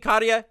he's shooting at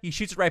Kadia. He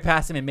shoots it right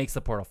past him and makes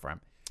the portal for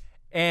him.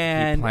 He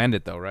And planned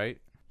it though, right?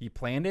 he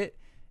planned it.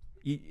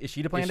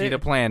 Ishida planned Ishida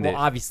it. planned well, it.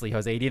 obviously,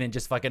 Jose, he didn't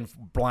just fucking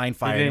blind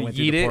fire didn't and went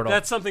through yeet the it? portal.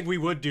 That's something we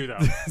would do, though.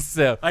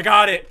 so I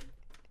got it.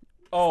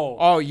 Oh.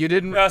 Oh, you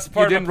didn't. That's You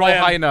part of the didn't roll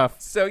plan. high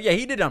enough. So yeah,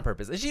 he did it on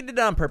purpose. She did it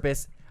on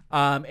purpose.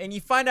 And you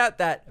find out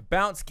that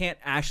Bounce can't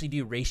actually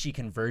do Reishi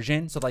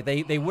conversion. So like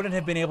they wouldn't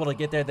have been able to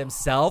get there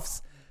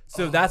themselves.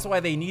 So that's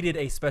why they needed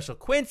a special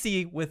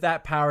Quincy with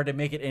that power to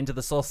make it into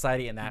the Soul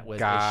Society, and that was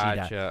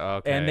Gotcha. Ishida.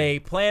 Okay. And they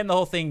planned the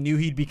whole thing, knew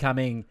he'd be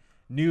coming,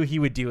 knew he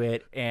would do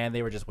it, and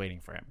they were just waiting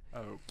for him.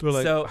 They're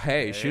like, so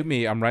hey, shoot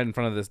me! I'm right in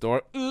front of this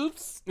door.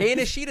 Oops. in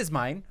Ishida's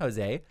mind,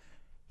 Jose,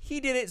 he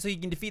did it so he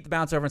can defeat the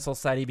Bounce over in Soul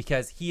Society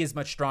because he is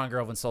much stronger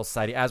over in Soul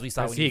Society, as we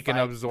saw when he can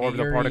fight absorb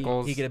the Yuri,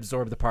 particles. He can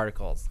absorb the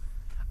particles.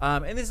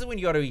 And this is when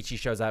Yoruichi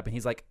shows up, and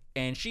he's like,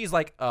 and she's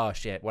like, oh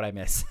shit, what'd I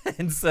miss?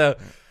 And so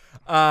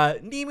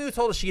Nemu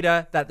told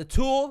Ishida that the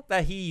tool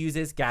that he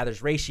uses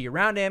gathers Reishi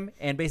around him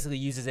and basically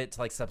uses it to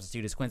like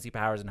substitute his Quincy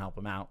powers and help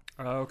him out.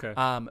 Oh, okay.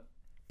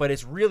 But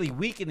it's really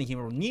weak in the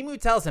human world. Nemu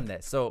tells him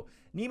this. So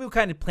Nemu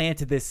kind of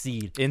planted this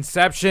seed.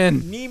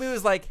 Inception. Nemu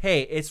is like,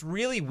 hey, it's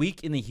really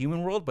weak in the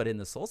human world, but in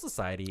the Soul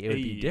Society, it would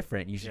be Hey,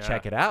 different. You should yeah.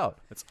 check it out.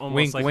 It's almost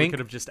wink, like we wink. could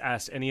have just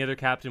asked any other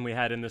captain we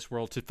had in this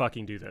world to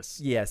fucking do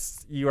this.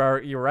 Yes, you're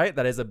right.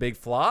 That is a big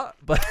flaw,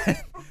 but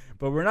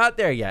but we're not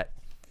there yet.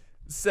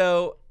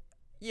 So,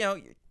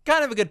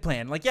 kind of a good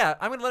plan. Like, yeah,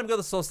 I'm going to let him go to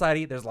the Soul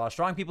Society. There's a lot of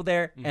strong people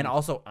there, and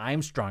also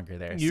I'm stronger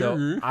there. So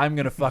Yeah. I'm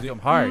going to fuck him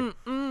hard.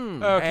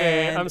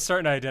 Okay, And- I'm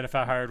starting to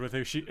identify hard with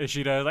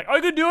Ishida. Like,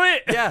 I could do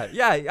it.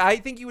 Yeah, I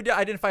think you would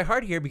identify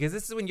hard here because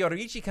this is when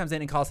Yoruichi comes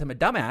in and calls him a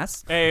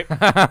dumbass. Hey,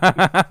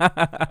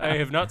 I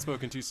have not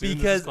spoken too soon. This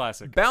Because is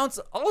classic. Bounce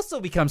also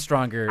becomes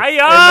stronger in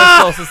Hi-ya!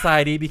 the Soul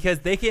Society because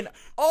they can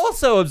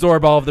also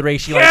absorb all of the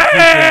Reishi like he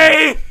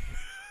can. Hey!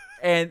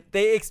 And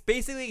they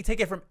basically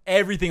take it from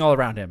everything all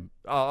around him,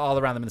 all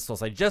around them in the Soul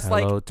Society, just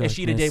Hello, like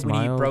Ishida darkness, did when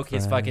he my old broke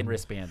his friend. fucking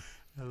wristband.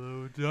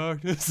 Hello,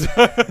 darkness.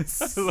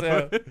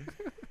 So,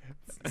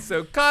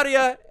 So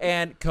Karia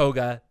and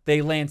Koga,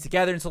 they land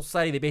together in Soul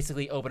Society. They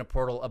basically open a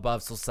portal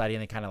above Soul Society,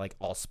 and they kind of like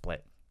all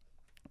split.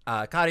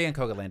 Karia and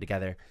Koga land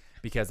together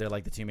because they're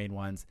like the two main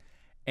ones,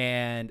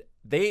 and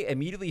they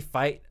immediately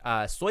fight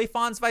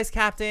Soifon's vice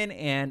captain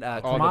and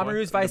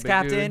Komamoru's vice big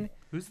captain. dude.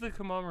 Who's the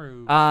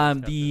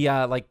Komamoru?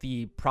 The like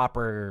the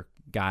proper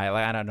guy.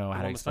 Like, I don't know how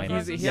to one with explain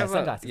sunglasses? it. He has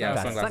sunglasses.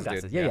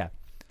 sunglasses, dude. Yeah.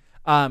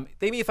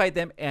 They immediately fight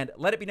them, and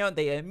let it be known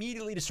they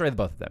immediately destroy the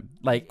both of them.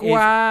 Like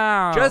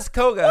Wow. just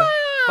Koga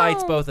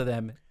fights both of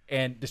them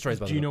and destroys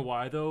both Do of you them. know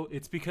why though?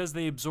 It's because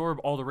they absorb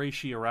all the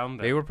reishi around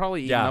them. They were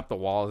probably eating Yeah. up the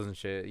walls and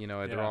shit. You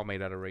know, they're Yeah. all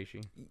made out of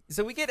reishi.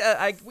 So we get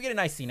a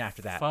nice scene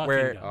after that Fucking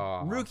where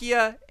dumb.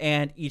 Rukia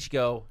and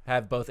Ichigo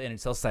have both entered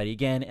Soul Society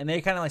again, and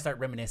they kind of like start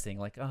reminiscing,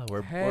 like, oh,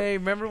 we're Hey,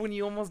 remember when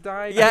you almost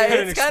died? yeah,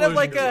 An it's kind of explosion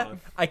like goes a on.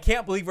 I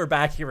can't believe we're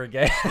back here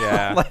again.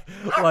 Yeah.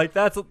 like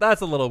that's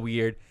a little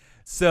weird.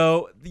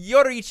 So the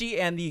Yoruichi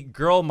and the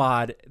girl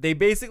mod, they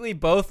basically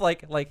both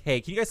like, hey,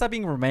 can you guys stop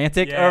being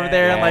romantic over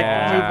there and like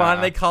Yeah. move on?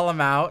 And they call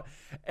him out,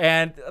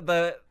 and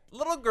the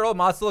little girl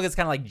mod still gets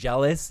kind of like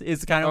jealous.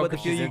 Is kind of what the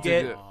she's feel you into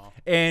get. it.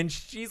 And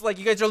she's like,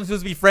 you guys are only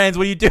supposed to be friends.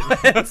 What are you doing?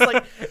 It's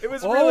like it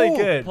was really Oh,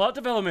 good. Plot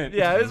development.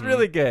 Yeah, it was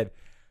really good.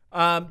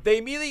 They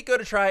immediately go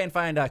to try and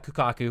find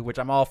Kukaku, which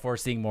I'm all for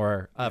seeing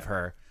more of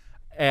her.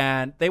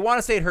 And they want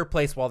to stay at her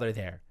place while they're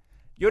there.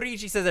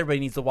 Yoruichi says everybody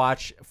needs to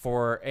watch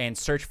for and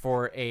search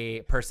for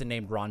a person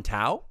named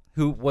Rontao,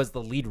 who was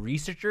the lead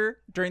researcher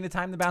during the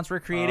time the bounce were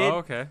created. Oh,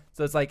 okay.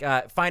 So it's like,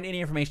 find any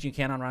information you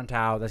can on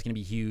Rontao. That's going to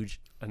be huge.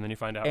 And then you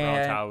find out And-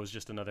 Round Tao was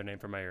just another name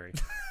for Mayuri.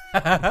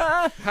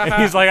 And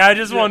he's like, I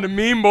just wanted to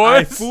meme, boys.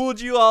 I fooled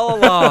you all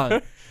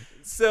along.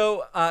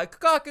 So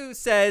Kukaku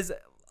says,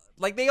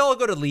 like, they all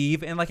go to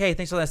leave and like, hey,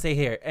 thanks for letting us stay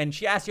here. And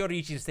she asks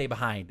Yoruichi to stay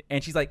behind.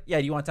 And she's like, yeah,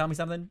 do you want to tell me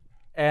something?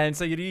 And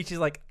so Yoruichi's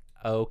like,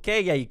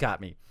 okay, yeah, you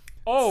got me.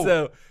 Oh.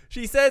 So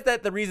she says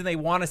that the reason they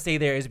want to stay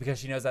there is because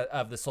she knows that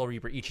of the Soul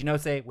Reaper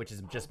Ichinose, which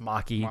is just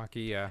Maki.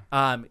 Maki,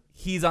 yeah.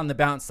 He's on the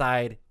bounce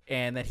side,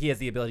 and that he has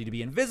the ability to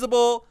be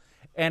invisible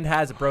and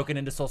has broken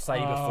into Soul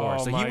Society before.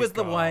 So he my was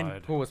the one.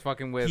 God. Who was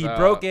fucking with? He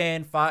broke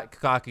in, fought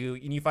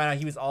Kukaku, and you find out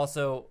he was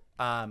also.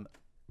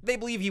 They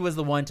believe he was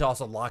the one to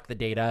also lock the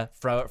data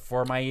for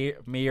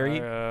Mayuri.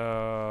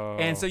 Oh.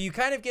 And so you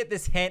kind of get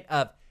this hint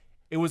of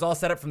it was all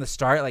set up from the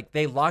start. Like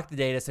they locked the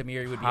data so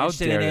Mayuri would be How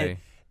interested in dare it.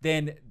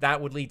 Then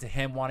that would lead to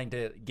him wanting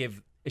to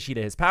give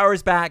Ishida his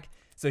powers back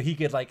so he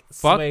could like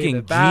sway the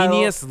Fucking battle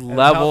genius and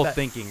level help that-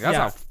 thinking. That's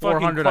Yeah. a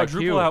 400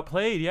 quadruple IQ.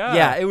 outplayed, yeah.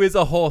 Yeah, it was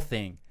a whole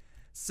thing.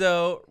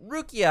 So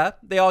Rukia,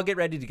 they all get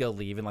ready to go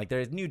leave, and like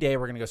there's a new day,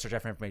 we're gonna go search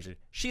out for information.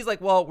 She's like,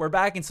 well, we're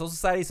back in Soul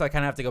Society, so I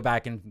kind of have to go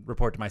back and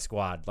report to my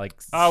squad. Like,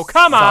 Oh,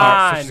 come sorry.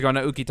 on. So she's going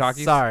to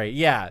Ukitaki's? Sorry,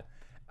 yeah.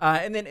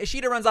 And then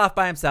Ishida runs off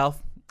by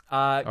himself.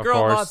 Girl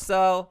course.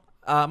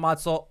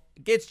 Matsol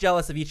gets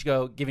jealous of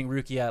Ichigo giving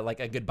Rukia like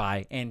a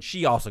goodbye, and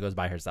she also goes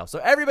by herself. So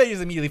everybody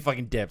just immediately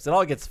fucking dips. It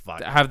all gets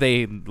fucked. Have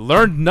they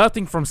learned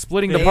nothing from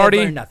splitting They the party?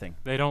 learned nothing.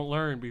 They don't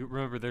learn.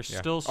 Remember, they're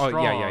still Oh,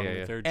 strong.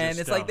 yeah. They're And just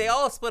it's like dumb. they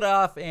all split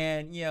off,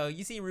 and you know,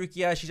 you see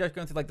Rukia, she's just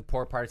going through like the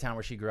poor part of town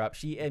where she grew up.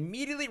 She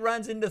immediately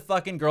runs into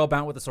fucking Girl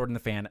Bound with the sword in the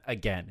fan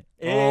again.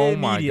 Oh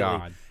my Immediately.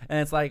 God. And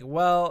it's like,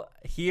 well,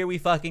 here we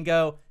fucking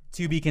go,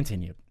 to be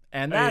continued.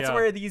 And that's Yeah.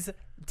 where these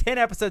 10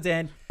 episodes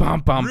end.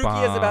 Bum, bum,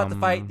 Rukia is about to bum.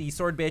 fight the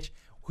sword bitch,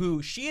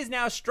 who she is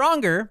now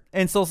stronger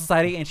in Soul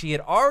Society, and she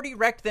had already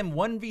wrecked them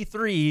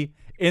 1v3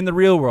 in the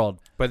real world.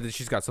 But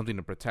she's got something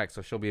to protect,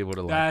 so she'll be able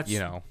to, like, That's, you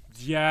know.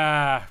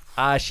 Yeah.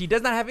 She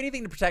does not have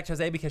anything to protect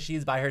Jose because she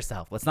is by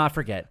herself. Let's not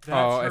forget. That's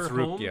Oh, her it's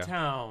Rukia.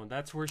 hometown.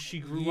 That's where she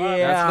grew Yeah. up.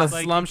 That's the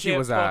Like, slum you she can't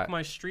was fuck at.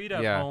 my street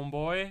up, Yeah.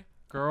 homeboy.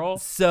 Girl.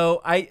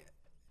 So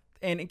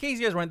and in case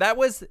you guys weren't, that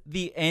was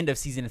the end of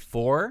season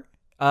 4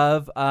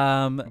 of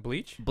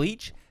Bleach?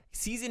 Bleach.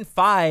 Season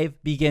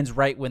 5 begins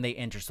right when they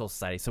enter Soul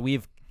Society. So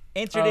we've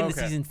entered into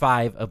okay. season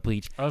 5 of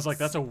Bleach. I was like,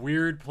 that's a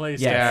weird place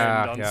Yeah.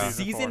 to end on Yeah.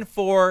 season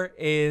 4. 4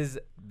 is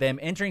them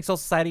entering Soul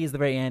Society is the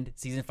very end.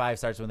 Season 5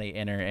 starts when they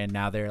enter, and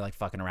now they're like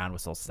fucking around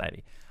with Soul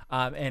Society.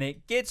 And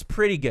it gets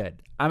pretty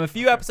good. I'm a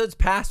few episodes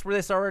past where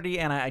this already,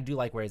 and I do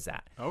like where it's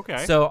at.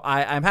 Okay. So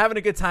I'm having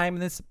a good time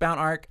in this Bound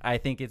arc. I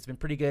think it's been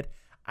pretty good.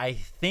 I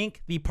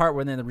think the part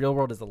where they're in the real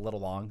world is a little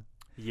long.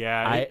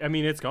 Yeah, I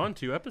mean, it's gone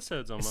 2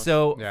 episodes almost.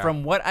 So Yeah.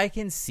 from what I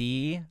can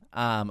see,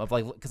 of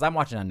like, because I'm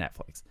watching on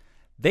Netflix,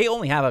 they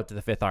only have up to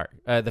the 5th arc,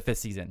 the 5th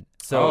season.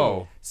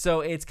 So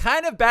it's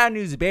kind of bad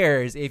news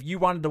bears if you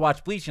wanted to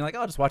watch Bleach and you're like,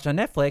 oh, I'll just watch on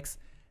Netflix.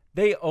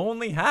 They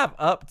only have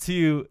up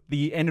to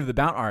the end of the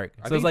Bound arc.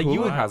 So I think it's like Hulu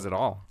you would, has it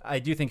all. I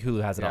do think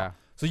Hulu has it Yeah. all.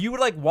 So you would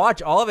like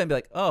watch all of it and be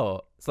like,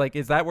 oh, it's like,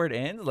 is that where it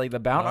ends? Like the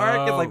Bound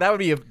arc? It's Oh. like that would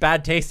be a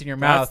bad taste in your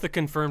that's mouth. the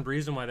confirmed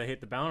reason why they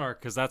hate the Bound arc,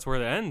 because that's where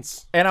it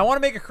ends. And I want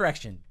to make a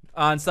correction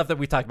on stuff that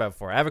we talked about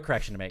before. I have a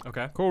correction to make.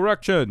 Okay.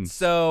 Corrections.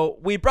 So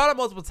we brought up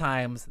multiple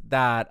times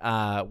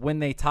that when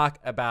they talk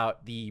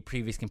about the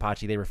previous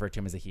Kenpachi, they refer to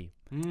him as a he.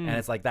 And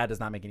it's like, that does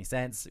not make any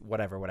sense.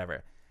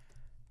 Whatever.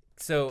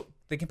 So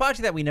the Kenpachi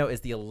that we know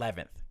is the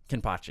 11th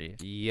Kenpachi.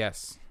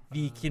 Yes.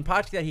 The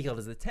Kenpachi that he killed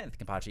is the 10th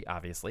Kenpachi,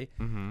 obviously.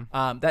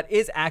 That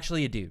is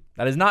actually a dude.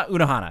 That is not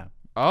Unohana.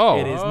 Oh.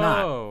 It is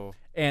not. Oh.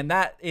 And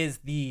that is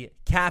the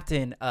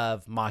captain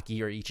of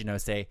Maki or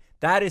Ichinose.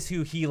 That is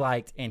who he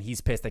liked, and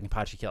he's pissed that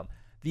Kenpachi killed.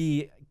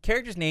 The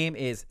character's name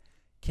is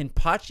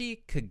Kenpachi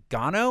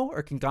Kagano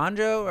or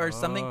Kanganjo or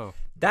something. Oh.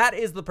 That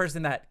is the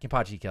person that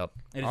Kenpachi killed.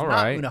 It is All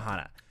not right.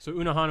 Unohana. So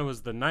Unohana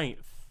was the 9th.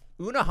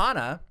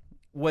 Unohana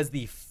was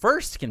the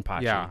first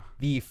Kenpachi, Yeah.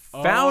 the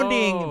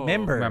founding Oh.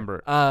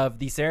 member of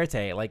the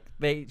Serite. Like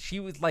she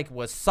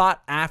was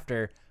sought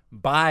after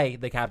by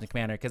the captain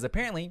commander because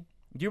apparently,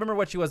 do you remember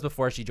what she was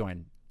before she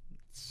joined?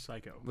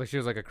 Psycho. Like she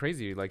was like a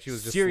crazy, like she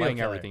was just Serial slaying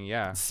killer. everything.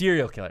 Yeah.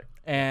 Serial killer.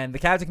 And the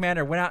captain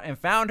commander went out and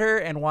found her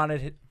and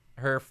wanted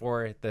her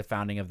for the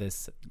founding of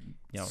this,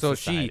 So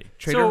society.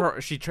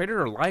 she traded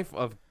her life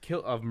of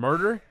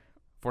murder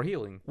for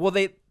healing. Well,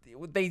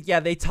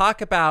 they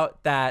talk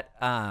about that.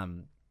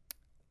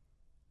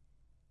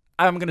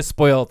 I'm gonna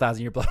spoil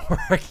 1,000 Year Blood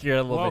Work here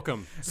a little bit.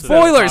 Welcome.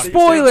 Spoiler, So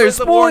spoiler, there's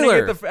the warning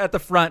spoiler. at the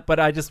front, but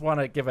I just want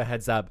to give a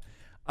heads up.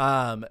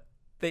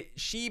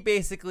 She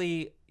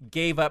basically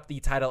gave up the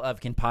title of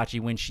Kenpachi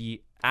when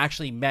she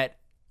actually met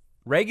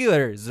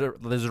regular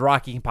the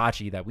Zaraki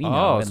Kenpachi that we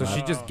know. Oh, and so love.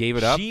 she just gave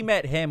it up. She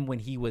met him when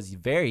he was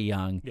very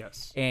young,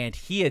 Yes. and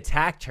he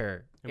attacked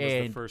her. It was the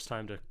And first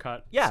time to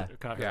cut. Yeah.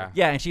 Cut her. Yeah.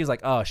 yeah, and she was like,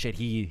 "Oh shit,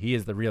 he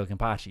is the real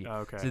Kenpachi." Oh,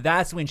 okay. So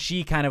that's when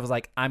she kind of was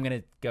like, "I'm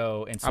gonna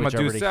go and I'm switch a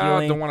over deuce to out.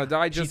 healing." Don't want to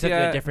die She just took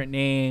yet. a different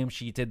name.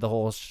 She did the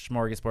whole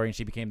smorgasbord, and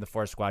she became the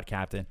Force Squad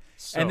captain.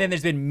 So, And then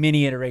there's been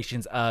many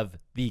iterations of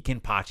the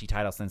Kenpachi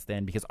title since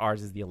then because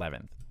ours is the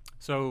 11th.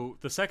 So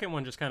the second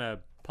one just kind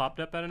of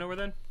popped up out of nowhere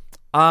then?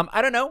 I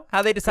don't know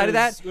how they decided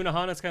that. 'Cause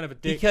Unohana's kind of a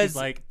dick. Because- She's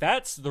like,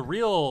 that's the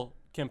real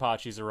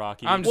Kenpachi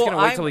Zaraki. I'm just gonna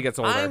wait till he gets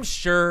older. I'm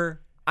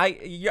sure. I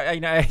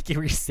get what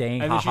you're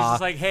saying. and then she's haha.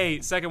 just like,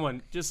 hey, second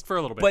one, just for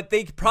a little bit. But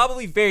they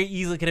probably very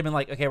easily could have been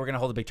like, okay, we're gonna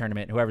hold a big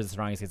tournament. Whoever's the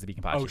strongest gets to be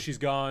Kenpachi. oh, she's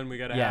gone. We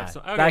got to yeah. have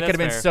some. Okay, that could that's have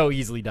been fair. so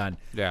easily done.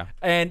 Yeah.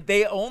 And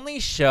they only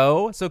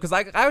show because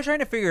I was trying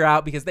to figure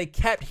out because they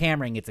kept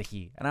hammering it's a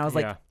he, and I was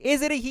like, Yeah.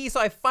 is it a he? So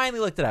I finally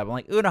looked it up. I'm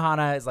like,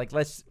 Unohana is like,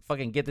 let's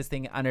fucking get this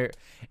thing under,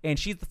 and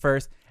she's the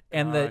first.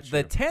 And the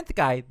Gotcha. 10th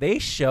guy they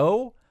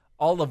show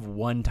all of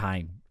one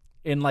time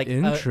in like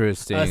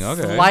Interesting, a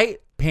okay.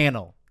 slight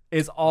panel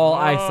is all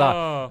I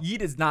saw. Oh. He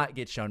does not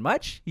get shown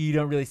much. You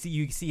don't really see.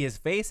 You see his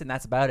face, and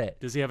that's about it.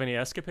 Does he have any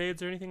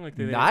escapades or anything? Like,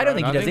 No, I don't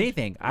think he does Nothing?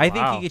 anything. I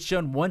think Wow. he gets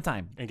shown one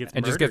time. And gets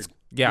And just murdered. gets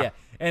yeah.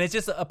 And it's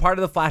just a part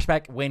of the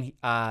flashback when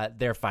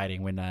they're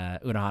fighting, when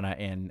Unohana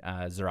and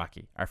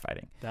Zaraki are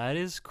fighting. That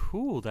is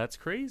cool. That's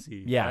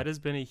crazy. Yeah. That has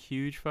been a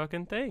huge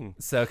fucking thing.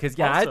 So, because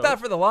I Also-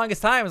 thought for the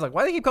longest time, I was like,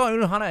 why do they keep calling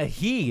Unohana a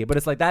he? But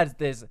it's like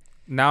there's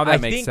Now that I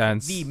makes think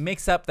sense. the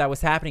mix-up that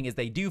was happening is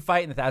they do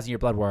fight in the 1,000 Year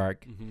Blood War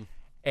arc, Mm-hmm.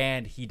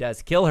 and he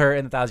does kill her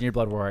in the 1,000 Year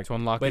Blood War arc To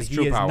unlock but his he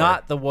true is power.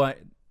 not the one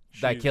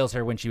that She- kills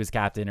her when she was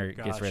captain or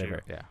gets Got rid of you.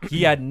 her. Yeah.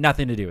 He had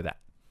nothing to do with that.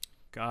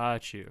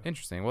 Got you.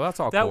 Interesting. Well, that's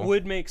all That cool.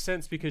 would make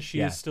sense because she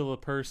Yeah. is still a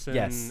person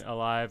Yes.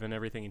 alive and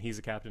everything, and he's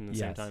a captain at the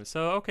same Yes. time.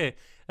 So, okay,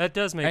 that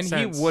does make and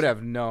sense. he would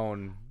have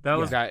known That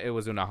was- that it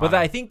was Unohana. But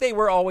I think they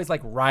were always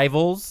like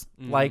rivals,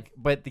 Mm-hmm.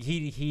 but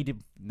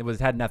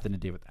had nothing to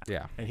do with that.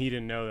 yeah. And he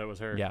didn't know that was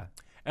her. Yeah.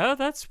 Oh,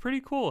 that's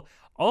pretty cool.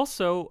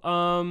 Also,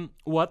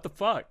 what the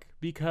fuck?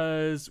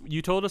 Because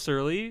you told us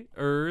earlier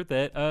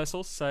that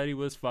Soul Society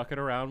was fucking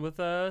around with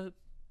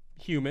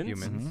humans,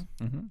 Humans.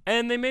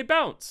 and they made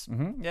bounce.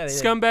 Mm-hmm. Yeah, they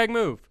did. Scumbag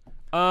move.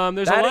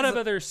 There's That a lot is- of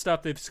other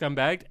stuff they've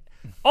scumbagged.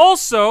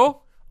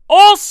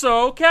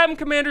 Also, Captain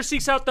Commander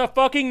seeks out the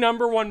fucking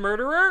 #1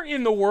 murderer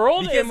in the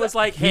world Because and was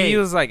like, "Hey, he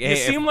was like, you hey,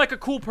 seem like a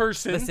cool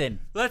person. Listen.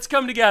 let's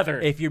come together.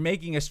 If you're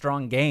making a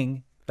strong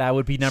gang, that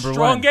would be number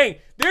Strong one. gang.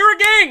 They're a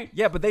gang.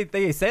 Yeah, but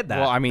they said that.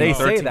 Well, I mean, they say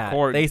 13 that.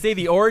 Court- They say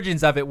the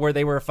origins of it where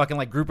they were a fucking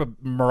like group of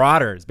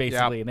marauders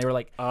basically, Yeah. and they were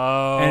like,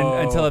 Oh,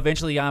 and until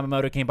eventually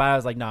Yamamoto came by, I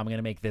was like, no, I'm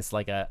gonna make this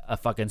like a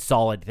fucking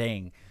solid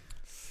thing.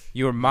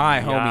 You are my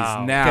Wow.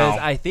 homies Because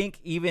now. I think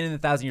even in the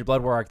 1,000 Year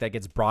Blood War arc that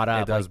gets brought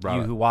up, It does like brought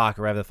Yu up. Hu Wak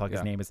or whatever the fuck his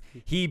Yeah. name is,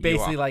 he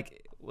basically Yu-Wak.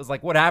 like was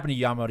like, what happened to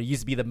Yamamoto? He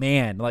used to be the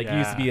man, like he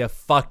used to Yeah. be a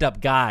fucked up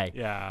guy,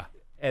 yeah.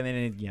 and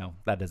then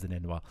that doesn't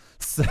end well.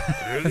 So,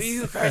 I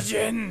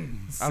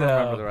don't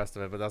remember the rest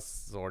of it, but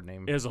that's the sword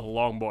name. Is a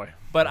long boy.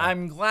 But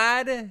I'm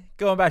glad,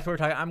 going back to what we're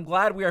talking, I'm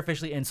glad we are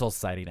officially in Soul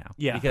Society now.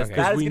 Yeah, because okay.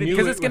 that is we going to knew be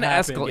Because it's it would gonna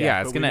happen, escalate. yeah, Yeah,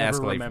 it's but we gonna never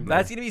escalate. remembered. From there.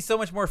 that's going to be so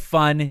much more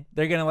fun.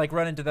 They're going to like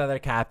run into the other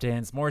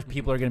captains. More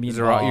people are going to be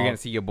You're involved. gonna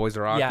see your boy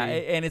Zaraki. Yeah,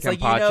 and it's like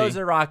Kenpachi.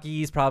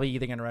 Zaraki's probably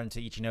either going to run into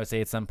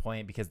Ichinose at some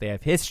point because they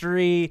have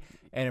history,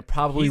 and it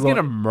probably He's won't,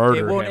 gonna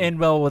murder It won't him. end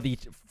well with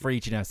for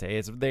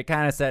Ichinose. They're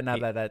kind of setting up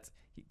that's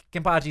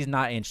Kenpachi's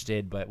not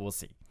interested, but we'll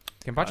see.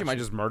 Kenpachi might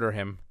just murder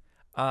him.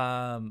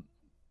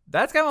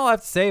 That's kind of all I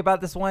have to say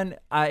about this one.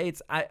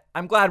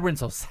 I'm glad we're in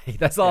Soul Society.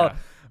 That's all. Yeah.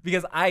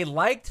 Because I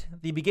liked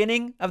the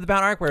beginning of the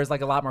Bound arc where it was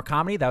like a lot more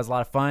comedy. That was a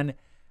lot of fun.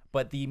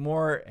 But the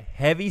more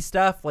heavy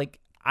stuff, like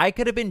I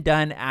could have been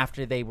done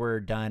after they were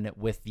done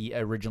with the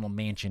original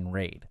mansion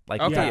raid.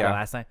 Like we Okay, talked about yeah.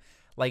 last time.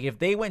 Like if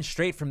they went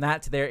straight from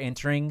that to their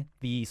entering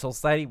the Soul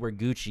Society, we're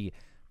Gucci.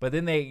 But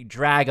then they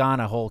drag on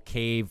a whole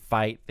cave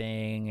fight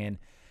thing, and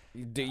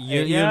You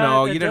Yeah,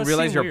 know, it you didn't does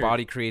realize seem your weird.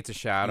 body creates a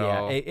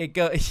shadow.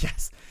 Yeah,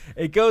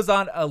 it goes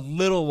on a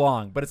little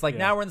long, but it's like Yeah.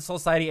 now we're in the Soul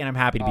Society, and I'm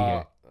happy to be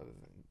here.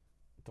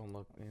 Don't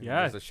look.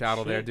 Yeah, There's a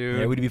shadow there, shit. dude.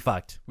 Yeah, we'd be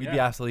fucked. We'd be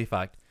Yeah. absolutely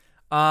fucked.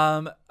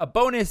 A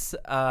bonus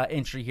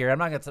entry here. I'm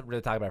not gonna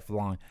really talk about it for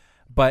long,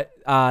 but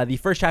the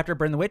first chapter,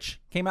 Burn the Witch,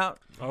 came out.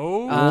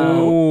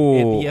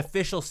 Oh, The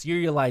official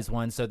serialized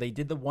one. So they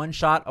did the one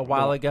shot a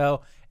while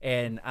ago,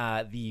 and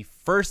the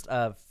first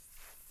of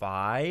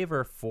 5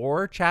 or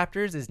 4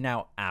 chapters is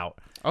now out.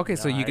 Okay,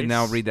 so you can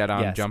now Nice. read that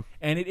on Yes. Jump.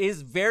 And it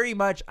is very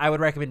much. I would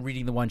recommend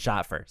reading the one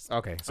shot first.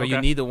 Okay, so Okay. you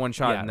need the one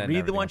shot. Yeah, and then read the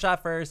everything one else.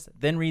 shot first,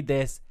 then read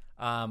this.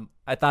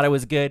 I thought it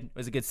was good. It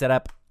was a good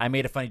setup. I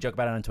made a funny joke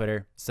about it on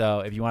Twitter. So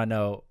if you want to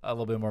know a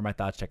little bit more of my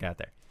thoughts, check it out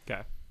there.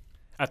 okay.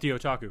 At the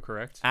Otaku,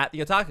 correct? At the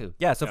Otaku.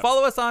 Yeah, so Yeah.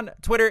 follow us on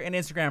Twitter and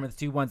Instagram are the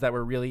 2 ones that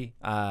we're really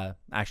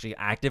actually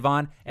active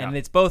on. And Yeah.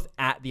 it's both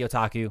at the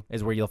Otaku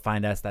is where you'll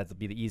find us. That'll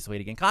be the easiest way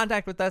to get in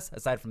contact with us,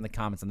 aside from the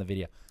comments on the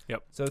video.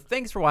 Yep. So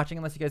thanks for watching,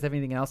 unless you guys have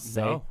anything else to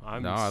say. No,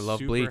 I'm No, I love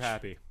super Bleach.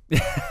 happy.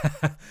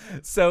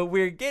 So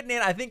we're getting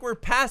in. I think we're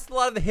past a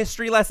lot of the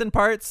history lesson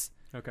parts.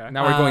 Okay.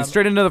 Now we're going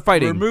straight into the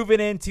fighting. We're moving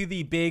into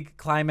the big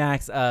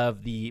climax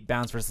of the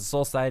Bounce versus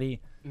Soul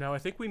Society. Now I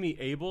think we meet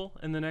Abel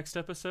in the next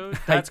episode.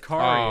 That's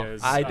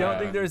Karia's. I don't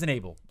think there's an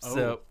Abel. Oh.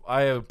 So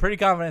I am pretty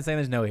confident saying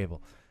there's no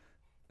Abel.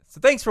 So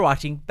thanks for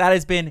watching. That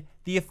has been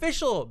the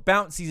official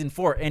Bounce Season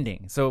 4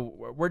 ending. So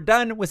we're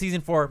done with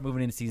Season 4,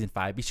 moving into Season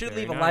 5. Be sure to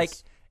Very leave a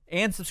nice. like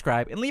and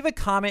subscribe and leave a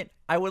comment.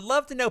 I would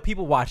love to know,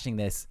 people watching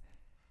this,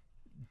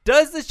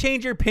 does this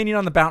change your opinion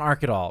on the Bounce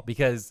arc at all?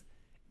 Because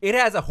it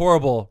has a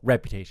horrible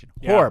reputation.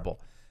 Yeah. Horrible.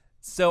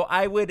 So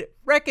I would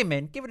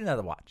recommend give it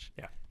another watch.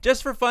 Yeah.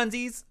 Just for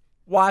funsies,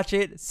 watch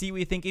it, see what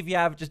you think. If you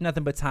have just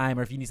nothing but time,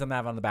 or if you need something to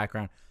have on the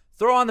background,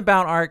 throw on the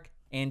Bounce arc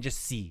and just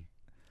see.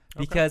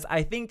 Because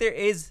I think there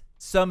is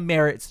some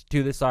merits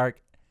to this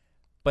arc,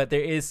 but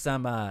there is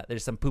some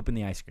there's some poop in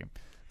the ice cream.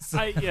 So,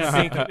 I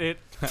think it.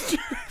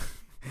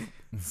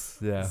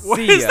 yeah. What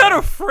See is ya. that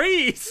a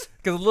phrase?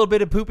 Because a little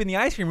bit of poop in the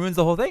ice cream ruins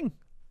the whole thing.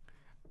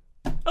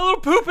 A little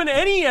poop in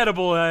any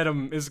edible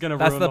item is gonna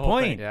That's ruin the the whole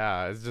point. thing.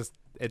 Yeah, it's just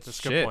That's a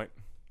shit. good point.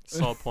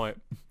 Solid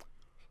point.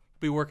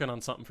 Be working on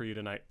something for you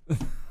tonight.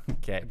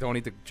 Okay. Don't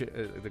eat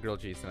the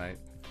grilled cheese tonight.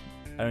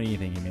 I don't need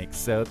anything he makes.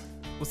 So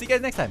we'll see you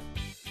guys next time.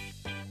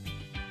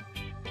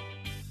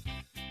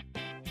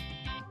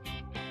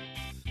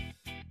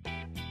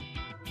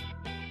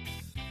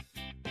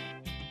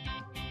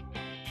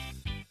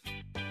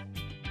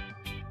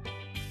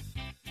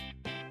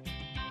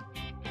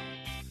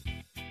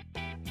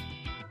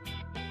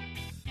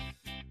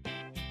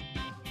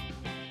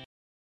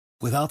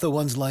 Without the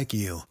ones like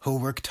you, who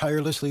work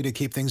tirelessly to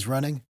keep things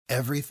running,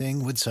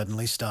 everything would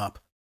suddenly stop.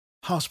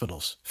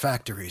 Hospitals,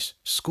 factories,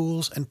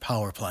 schools, and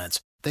power plants,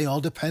 they all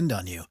depend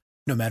on you.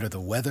 No matter the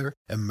weather,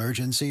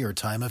 emergency, or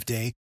time of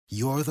day,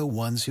 you're the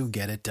ones who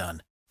get it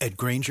done. At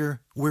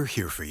Grainger, we're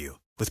here for you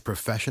with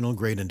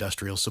professional-grade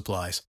industrial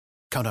supplies.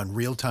 Count on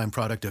real-time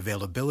product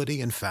availability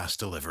and fast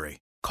delivery.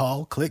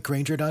 Call, click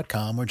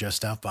Grainger.com, or just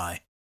stop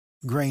by.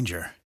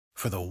 Grainger,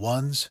 for the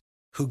ones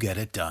who get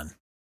it done.